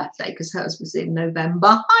on birthday because hers was in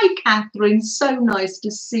November. Hi, Catherine. So nice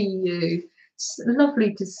to see you. It's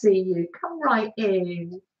lovely to see you. Come right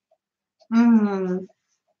in.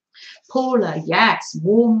 Paula, yes,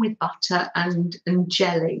 warm with butter and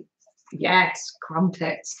jelly. Yes,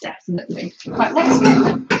 crumpets, definitely. Right, let's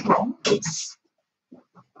get the prompts.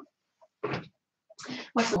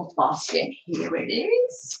 Where's the basket? Here it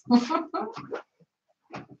is.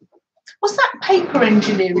 What's that paper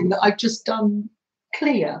engineering that I've just done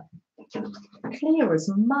clear? Clear as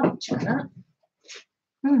mud, Janet.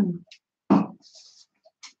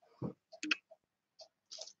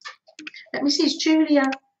 Let me see, is Julia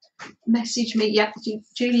message me? Yeah,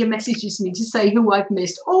 Julia messages me to say who I've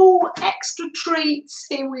missed. Oh, extra treats.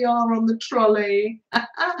 Here we are on the trolley.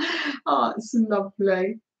 Oh, it's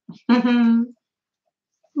lovely.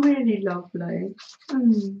 Really lovely.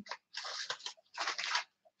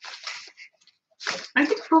 I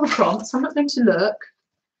think for the prompts, I'm not going to look,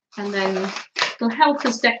 and then it'll help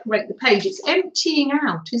us decorate the page. It's emptying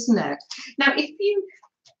out, isn't it? Now, if you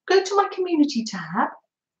go to my community tab,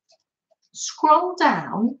 scroll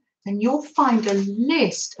down, and you'll find a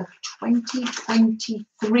list of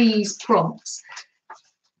 2023's prompts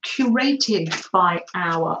curated by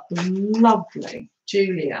our lovely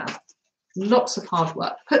Julia. Lots of hard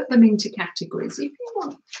work. Put them into categories. If you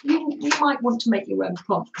want, you might want to make your own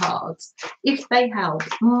prompt cards if they help.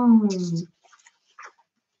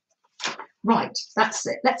 Right, that's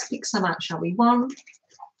it. Let's pick some out, shall we? 1,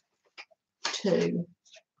 2,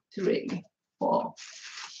 3, 4,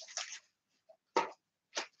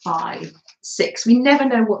 5, 6. We never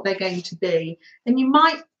know what they're going to be, and you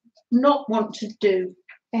might not want to do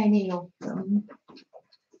any of them.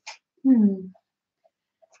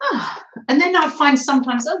 And then I find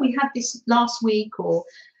sometimes, oh, we had this last week, or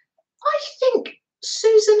I think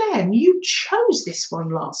Susan M, you chose this one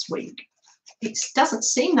last week. It doesn't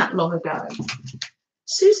seem that long ago.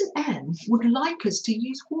 Susan M would like us to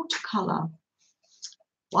use watercolour.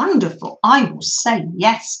 Wonderful. I will say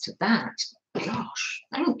yes to that. Gosh,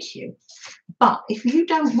 thank you. But if you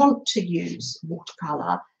don't want to use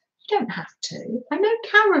watercolour, you don't have to. I know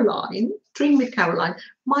Caroline, Dream with Caroline,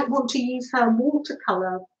 might want to use her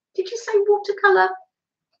watercolour. Did you say watercolour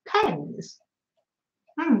pens?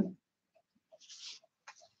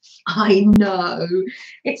 I know.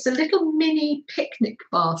 It's a little mini picnic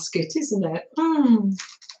basket, isn't it?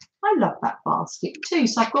 I love that basket too.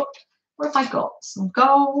 So I've got, what have I got? Some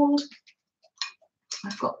gold.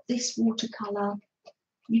 I've got this watercolour.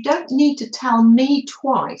 You don't need to tell me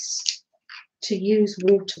twice to use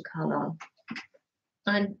watercolour.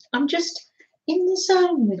 I'm just in the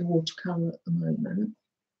zone with watercolour at the moment.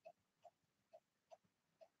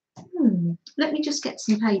 Let me just get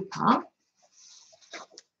some paper.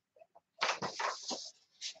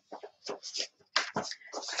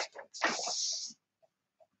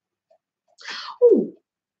 Oh,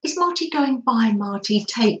 is Marty going? Bye, Marty.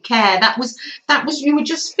 Take care. That was you were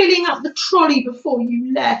just filling up the trolley before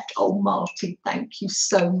you left. Oh, Marty, thank you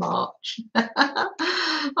so much.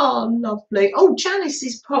 Oh, lovely. Oh, Janice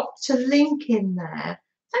has popped a link in there.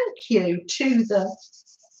 Thank you to the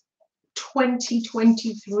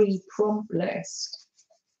 2023 prompt list.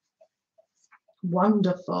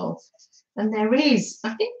 Wonderful. And there is,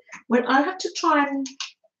 I think, well, I have to try and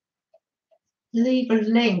leave a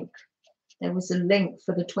link. There was a link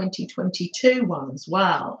for the 2022 one as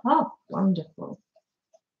well. Oh, wonderful.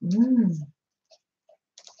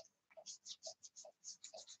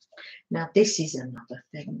 Now, this is another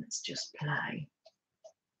thing that's just play.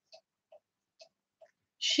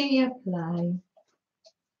 Sheer play.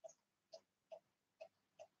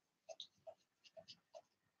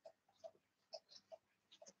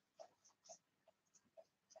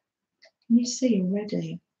 Can you see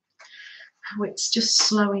already how it's just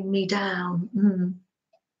slowing me down?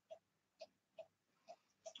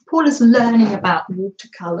 Paula's learning about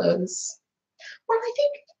watercolours. Well, I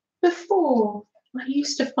think before I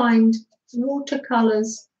used to find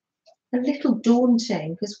watercolours a little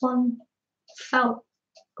daunting because one felt,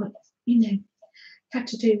 you know, had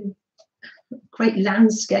to do great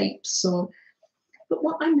landscapes but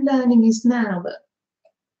what I'm learning is now that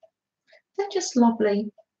they're just lovely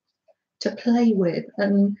to play with,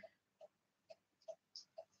 and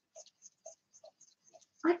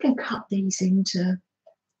I can cut these into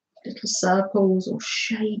little circles or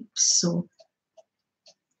shapes or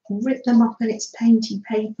rip them up in its painty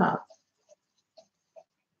paper.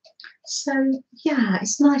 So yeah,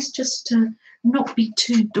 it's nice just to not be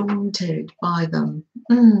too daunted by them.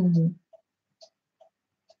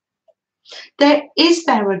 Is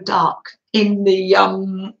there a duck in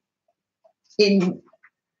the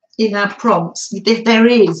in our prompts? There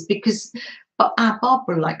is, because but our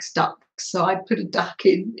Barbara likes ducks, so I put a duck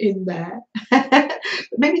in there.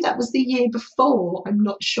 Maybe that was the year before, I'm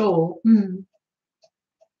not sure.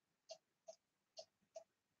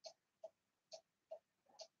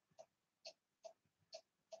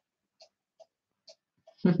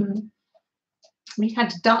 We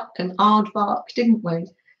had duck and aardvark, didn't we?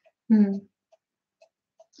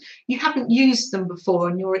 You haven't used them before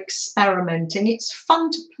and you're experimenting. It's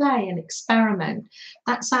fun to play and experiment.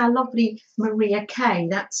 That's our lovely Maria Kay.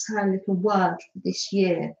 That's her little word for this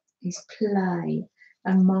year, is play.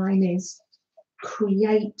 And mine is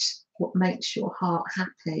create what makes your heart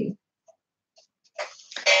happy.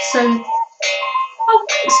 So, oh,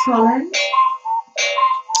 thanks, Colin.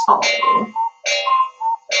 Oh.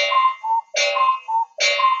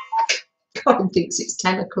 Colin thinks it's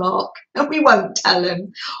 10 o'clock and we won't tell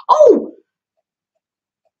him. Oh,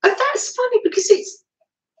 that's funny because it's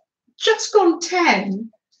just gone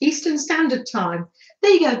 10 Eastern Standard Time.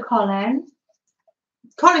 There you go, Colin.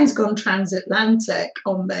 Colin's gone transatlantic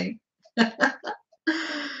on me.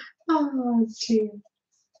 Oh dear.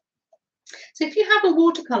 So if you have a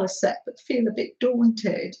watercolour set but feel a bit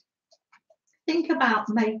daunted, think about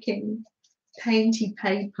making painty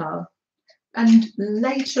paper, and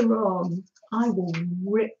later on I will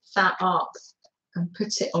rip that up and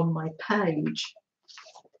put it on my page.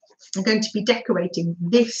 I'm going to be decorating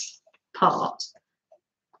this part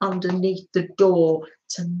underneath the door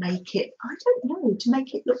to make it, I don't know, to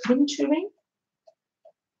make it look wintry.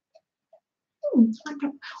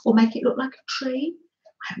 Or make it look like a tree.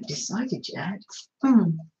 I haven't decided yet.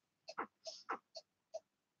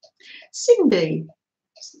 Cindy,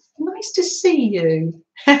 nice to see you.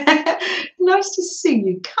 Nice to see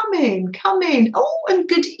you. Come in, come in. Oh, and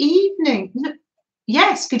good evening.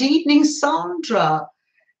 Yes, good evening, Sandra.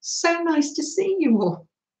 So nice to see you all.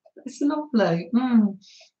 That's lovely.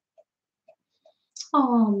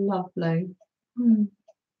 Oh, lovely.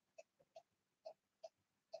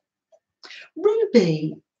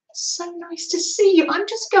 Ruby, so nice to see you. I'm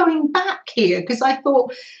just going back here because I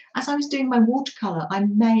thought as I was doing my watercolour, I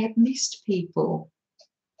may have missed people.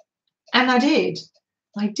 And I did.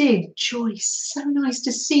 I did. Joyce, so nice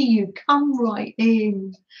to see you. Come right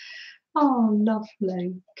in. Oh,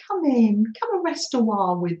 lovely. Come in. Come and rest a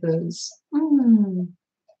while with us.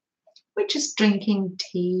 We're just drinking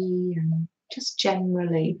tea and just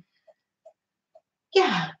generally,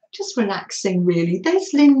 yeah, just relaxing really.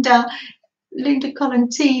 There's Linda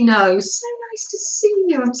Colantino. So nice to see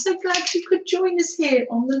you. I'm so glad you could join us here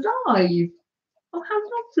on the live. Oh, how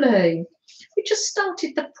lovely. We just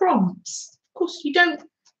started the prompts. Of course, you don't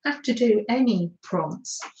have to do any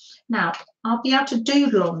prompts. Now, I'll be able to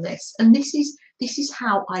doodle on this, and this is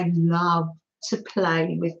how I love to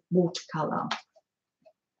play with watercolour.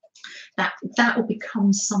 That will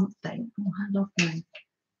become something. Oh, how lovely.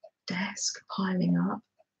 Desk piling up.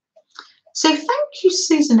 So thank you,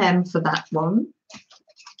 Susan M, for that one.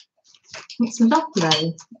 It's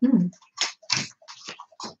lovely.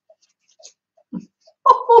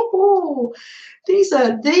 Oh, these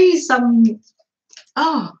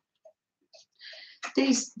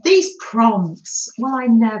prompts. Well, I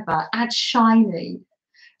never add shiny.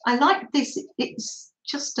 I like this. It's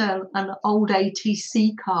just an old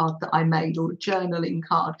ATC card that I made, or a journaling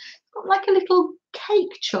card. It's got like a little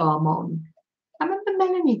cake charm on. I remember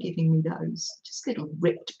Melanie giving me those, just little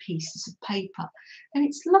ripped pieces of paper, and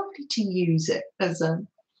it's lovely to use it as a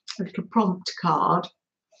little prompt card.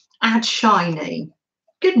 Add shiny.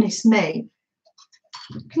 Goodness me.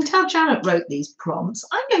 You can tell Janet wrote these prompts.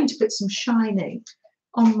 I'm going to put some shiny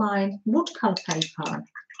on my watercolour paper.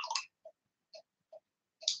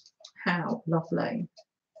 How lovely.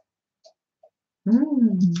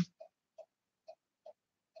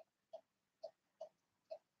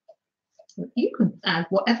 You can add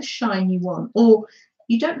whatever shine you want, or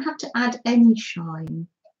you don't have to add any shine.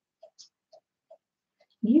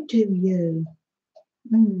 You do you.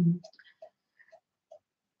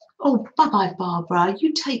 Oh, bye-bye, Barbara.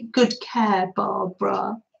 You take good care,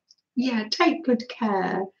 Barbara. Yeah, take good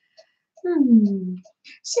care.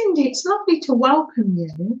 Cindy, it's lovely to welcome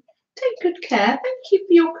you. Take good care. Thank you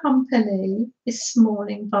for your company this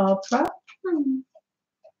morning, Barbara.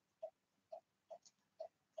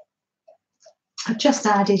 I've just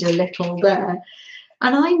added a little there.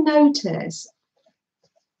 And I notice,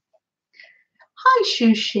 hi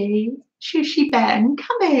Shushi, Shushi Ben,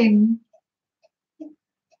 come in.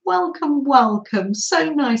 Welcome, welcome. So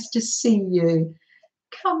nice to see you.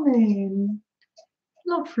 Come in.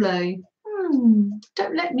 Lovely.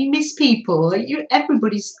 Don't let me miss people.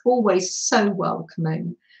 Everybody's always so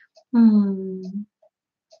welcoming.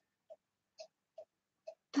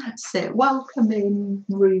 That's it. Welcome in,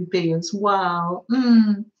 Ruby, as well. What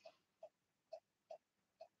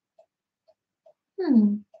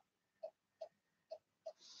am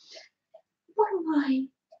I?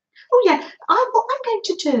 Oh yeah, what I'm going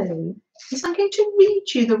to do is I'm going to read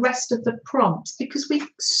you the rest of the prompts because we're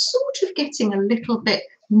sort of getting a little bit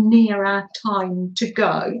near our time to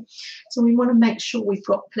go. So we want to make sure we've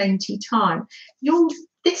got plenty time.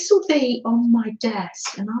 This will be on my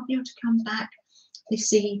desk and I'll be able to come back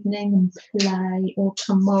this evening and play, or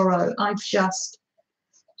tomorrow.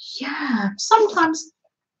 Sometimes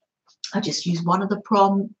I just use one of the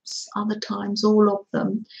prompts, other times all of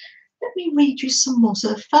them. Let me read you some more.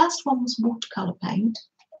 So the first one was watercolour paint,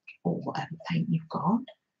 or whatever paint you've got,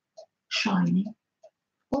 shiny,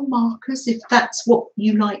 or markers if that's what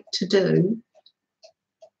you like to do.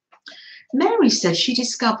 Mary says she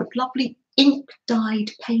discovered lovely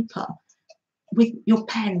ink-dyed paper with your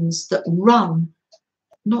pens that run,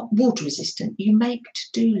 not water resistant. You make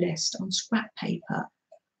to-do list on scrap paper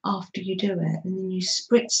after you do it, and then you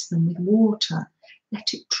spritz them with water,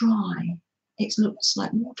 let it dry. It looks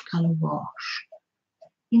like watercolour wash.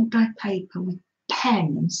 Ink-dyed paper with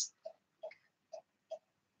pens.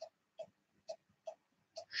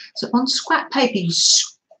 So on scrap paper,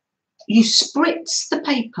 you spritz the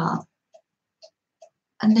paper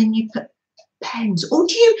and then you put pens. Or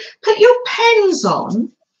do you put your pens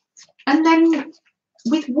on and then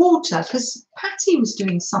with water? Because Patty was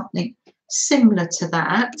doing something similar to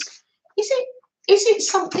that. Is it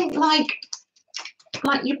something like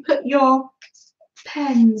you put your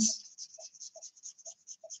pens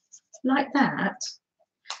like that?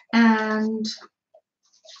 And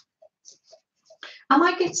am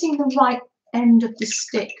I getting the right end of the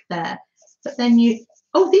stick there? But then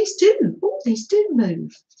these do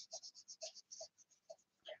move.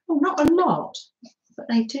 Oh, not a lot, but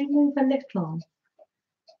they do move a little.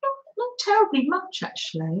 Not terribly much,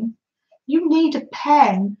 actually. You need a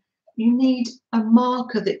pen, you need a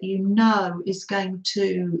marker that you know is going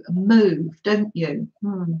to move, don't you?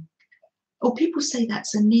 Oh, people say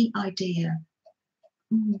that's a neat idea.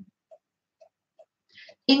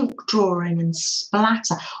 Ink drawing and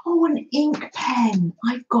splatter. Oh, an ink pen.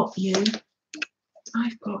 I've got you.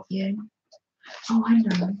 I've got you. Oh, I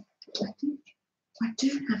know. I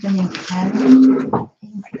do have an ink pen.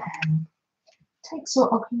 Ink pen. Take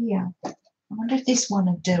sort of here. I wonder if this one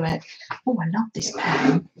will do it. Oh, I love this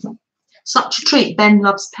pen. Such a treat. Ben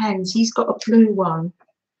loves pens. He's got a blue one.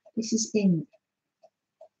 This is ink.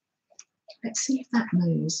 Let's see if that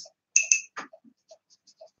moves.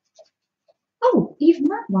 Oh, even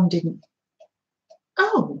that one didn't.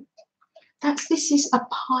 Oh, this is a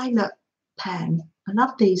pilot pen. I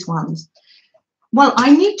love these ones. Well,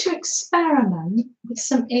 I need to experiment with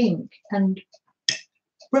some ink and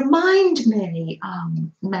remind me,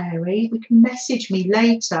 Mary, we can message me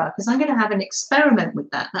later because I'm going to have an experiment with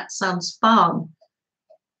that. That sounds fun.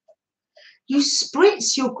 You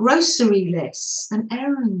spritz your grocery lists and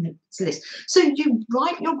errands list. So you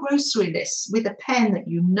write your grocery lists with a pen that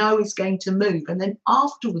you know is going to move, and then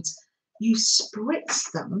afterwards you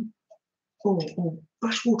spritz them or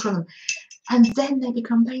brush water on them, and then they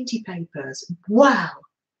become painty papers. Wow,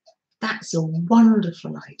 that's a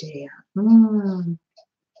wonderful idea.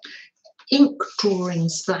 Ink drawing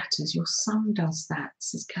splatters. Your son does that,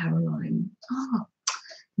 says Caroline.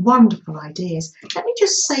 Wonderful ideas. Let me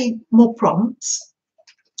just say more prompts.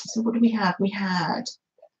 So what do we have? We had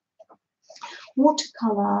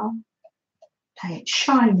watercolour paint,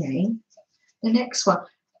 shiny. The next one,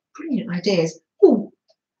 brilliant ideas. Oh,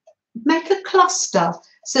 make a cluster.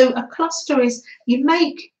 So a cluster is you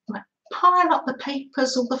pile up the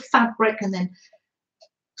papers or the fabric and then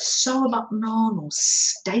sew a button on or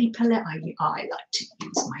staple it. I like to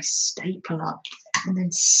use my stapler and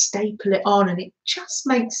then staple it on, and it just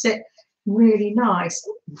makes it really nice.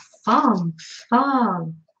 Ooh, fun.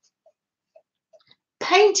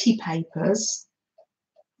 Painty papers.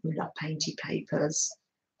 We love painty papers.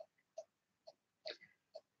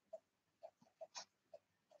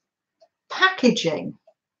 Packaging.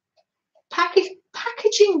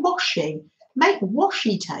 Packaging washi. Make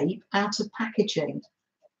washi tape out of packaging.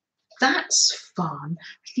 That's fun.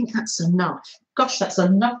 I think that's enough. Gosh, that's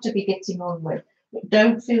enough to be getting on with. But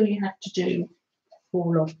don't feel you have to do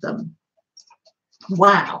all of them.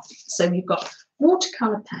 Wow. So you've got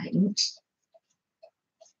watercolour paint,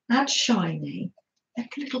 add shiny,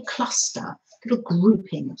 make a little cluster, a little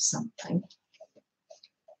grouping of something,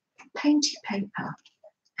 painty paper,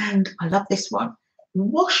 and I love this one,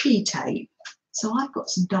 washi tape. So I've got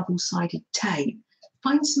some double-sided tape.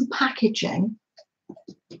 Find some packaging.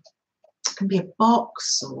 It can be a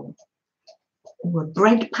box or a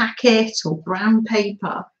bread packet or brown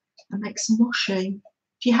paper, and make some washi.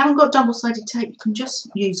 If you haven't got double-sided tape, you can just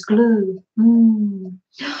use glue.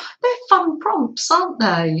 They're fun prompts, aren't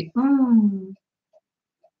they?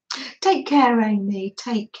 Take care, Amy.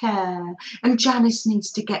 Take care. And Janice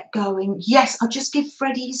needs to get going. Yes, I'll just give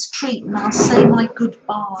Freddie his treat and I'll say my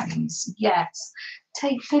goodbyes. Yes.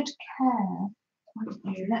 Take good care. Won't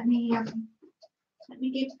you? Let me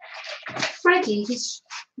give Freddie his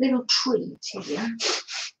little treat here.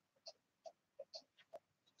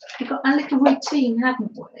 We've got a little routine,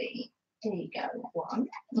 haven't we? There you go, one.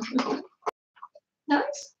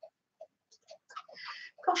 Nice.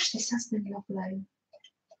 Gosh, this has been lovely.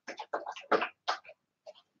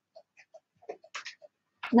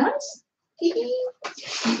 Nice. You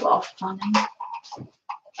are funny.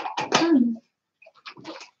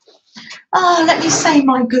 Oh, let me say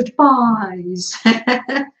my goodbyes.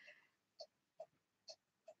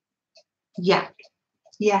 Yeah.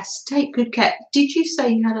 Yes, take good care. Did you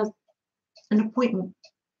say you had an appointment?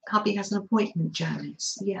 Hubby has an appointment,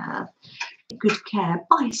 Janice. Yeah. Good care.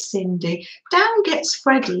 Bye, Cindy. Down gets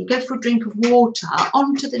Freddie. Go for a drink of water.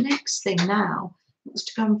 On to the next thing now. It's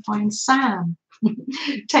to go and find Sam.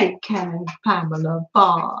 Take care, Pamela.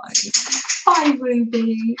 Bye. Bye,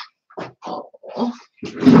 Ruby.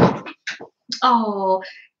 Oh,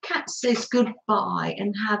 Kat says goodbye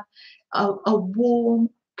and have a warm,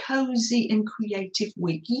 cosy and creative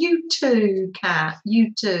week. You too, Kat.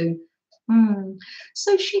 You too.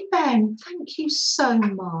 Sophie Ben, thank you so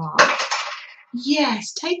much.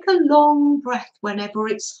 Yes, take a long breath whenever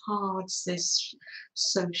it's hard, says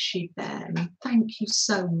Sophie Ben. Thank you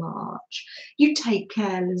so much. You take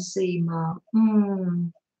care, Lazima.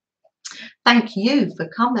 Thank you for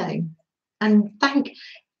coming. And thank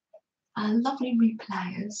our lovely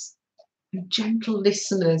replayers and gentle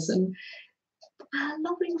listeners and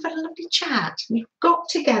we've had a lovely chat. We've got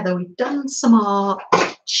together, we've done some art,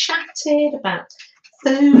 chatted about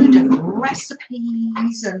food and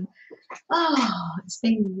recipes, and it's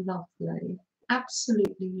been lovely,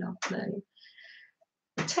 absolutely lovely.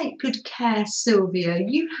 Take good care, Sylvia.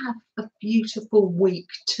 You have a beautiful week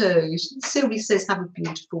too. Sylvia says have a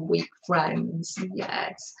beautiful week, friends.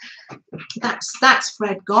 Yes. That's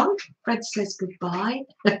Fred gone. Fred says goodbye.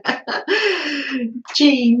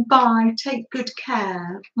 Jean, bye. Take good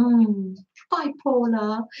care. Bye,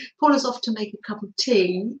 Paula. Paula's off to make a cup of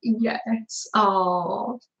tea. Yes.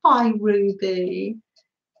 Oh, bye, Ruby.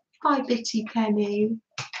 Bye, Bitty Penny.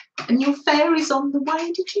 And your fairy's on the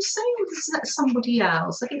way, did you say? Or is that somebody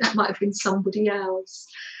else? I think that might have been somebody else.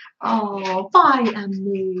 Oh, bye,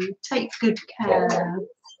 Annie. Take good care.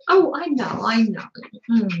 Oh, I know.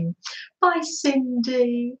 Bye,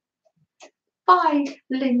 Cindy. Bye,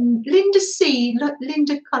 Linda C.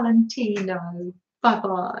 Linda Colantino.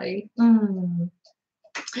 Bye-bye.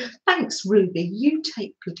 Thanks, Ruby. You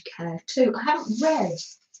take good care too. I haven't read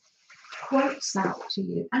quotes out to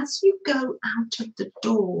you as you go out of the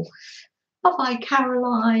door. Bye-bye,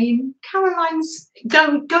 Caroline. Caroline's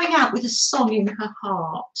going out with a song in her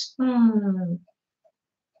heart.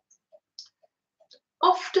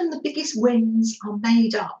 Often the biggest wins are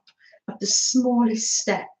made up of the smallest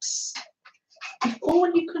steps. If all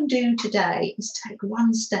you can do today is take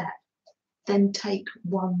one step, then take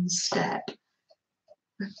one step.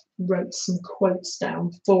 I wrote some quotes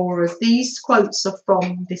down for us. These quotes are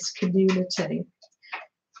from this community.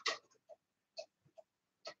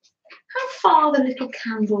 How far the little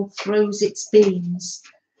candle throws its beams,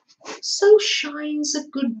 so shines a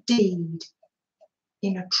good deed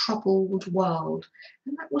in a troubled world.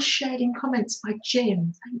 And that was shared in comments by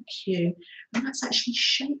Jim. Thank you. And that's actually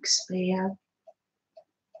Shakespeare.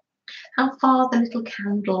 How far the little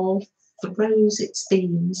candle throws its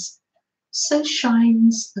beams, so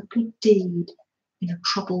shines a good deed in a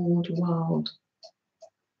troubled world.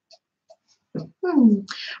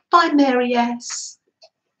 Bye, Mary S.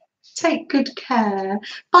 Take good care.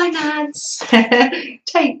 Bye, Nads.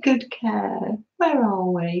 Take good care. Where are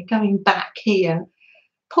we? Going back here.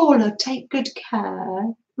 Paula, take good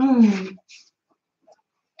care.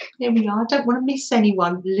 Here we are. I don't want to miss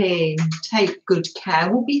anyone. Lynn, take good care.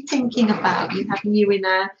 We'll be thinking about you, having you in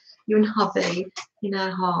you and hubby in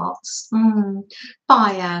our hearts.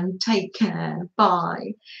 Bye, Anne. Take care.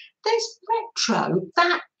 Bye. There's Retro.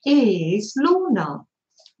 That is Lorna.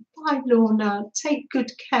 Bye, Lorna. Take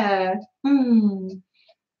good care.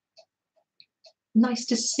 Nice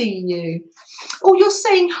to see you. Oh, you're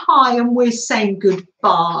saying hi and we're saying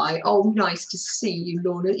goodbye. Oh, nice to see you,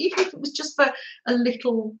 Lorna. Even if it was just for a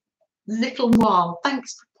little while.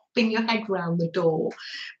 Thanks for popping your head round the door.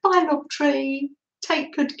 Bye, Love Tree.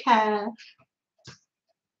 Take good care.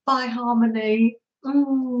 Bye, Harmony.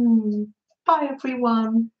 Bye,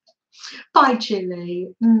 everyone. Bye,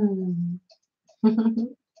 Chilly.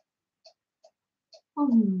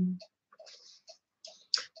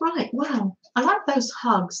 Right, well, I like those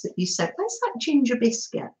hugs that you said. Where's that ginger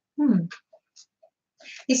biscuit?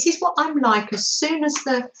 This is what I'm like as soon as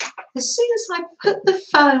I put the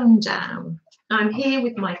phone down. I'm here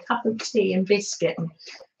with my cup of tea and biscuit, and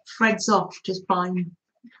Fred's off to find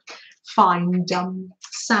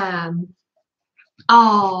Sam.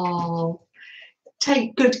 Oh,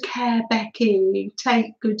 take good care, Becky.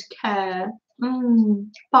 Take good care.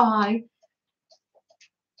 Bye.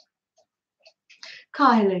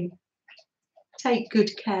 Kylie, take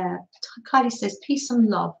good care. Kylie says peace and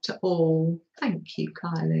love to all. Thank you,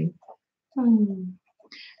 Kylie.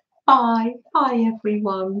 Bye. Bye,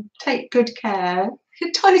 everyone. Take good care.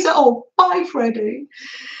 Tiny's like, oh, bye, Freddie.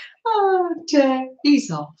 Oh, dear. He's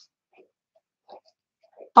off.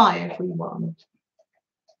 Bye, everyone.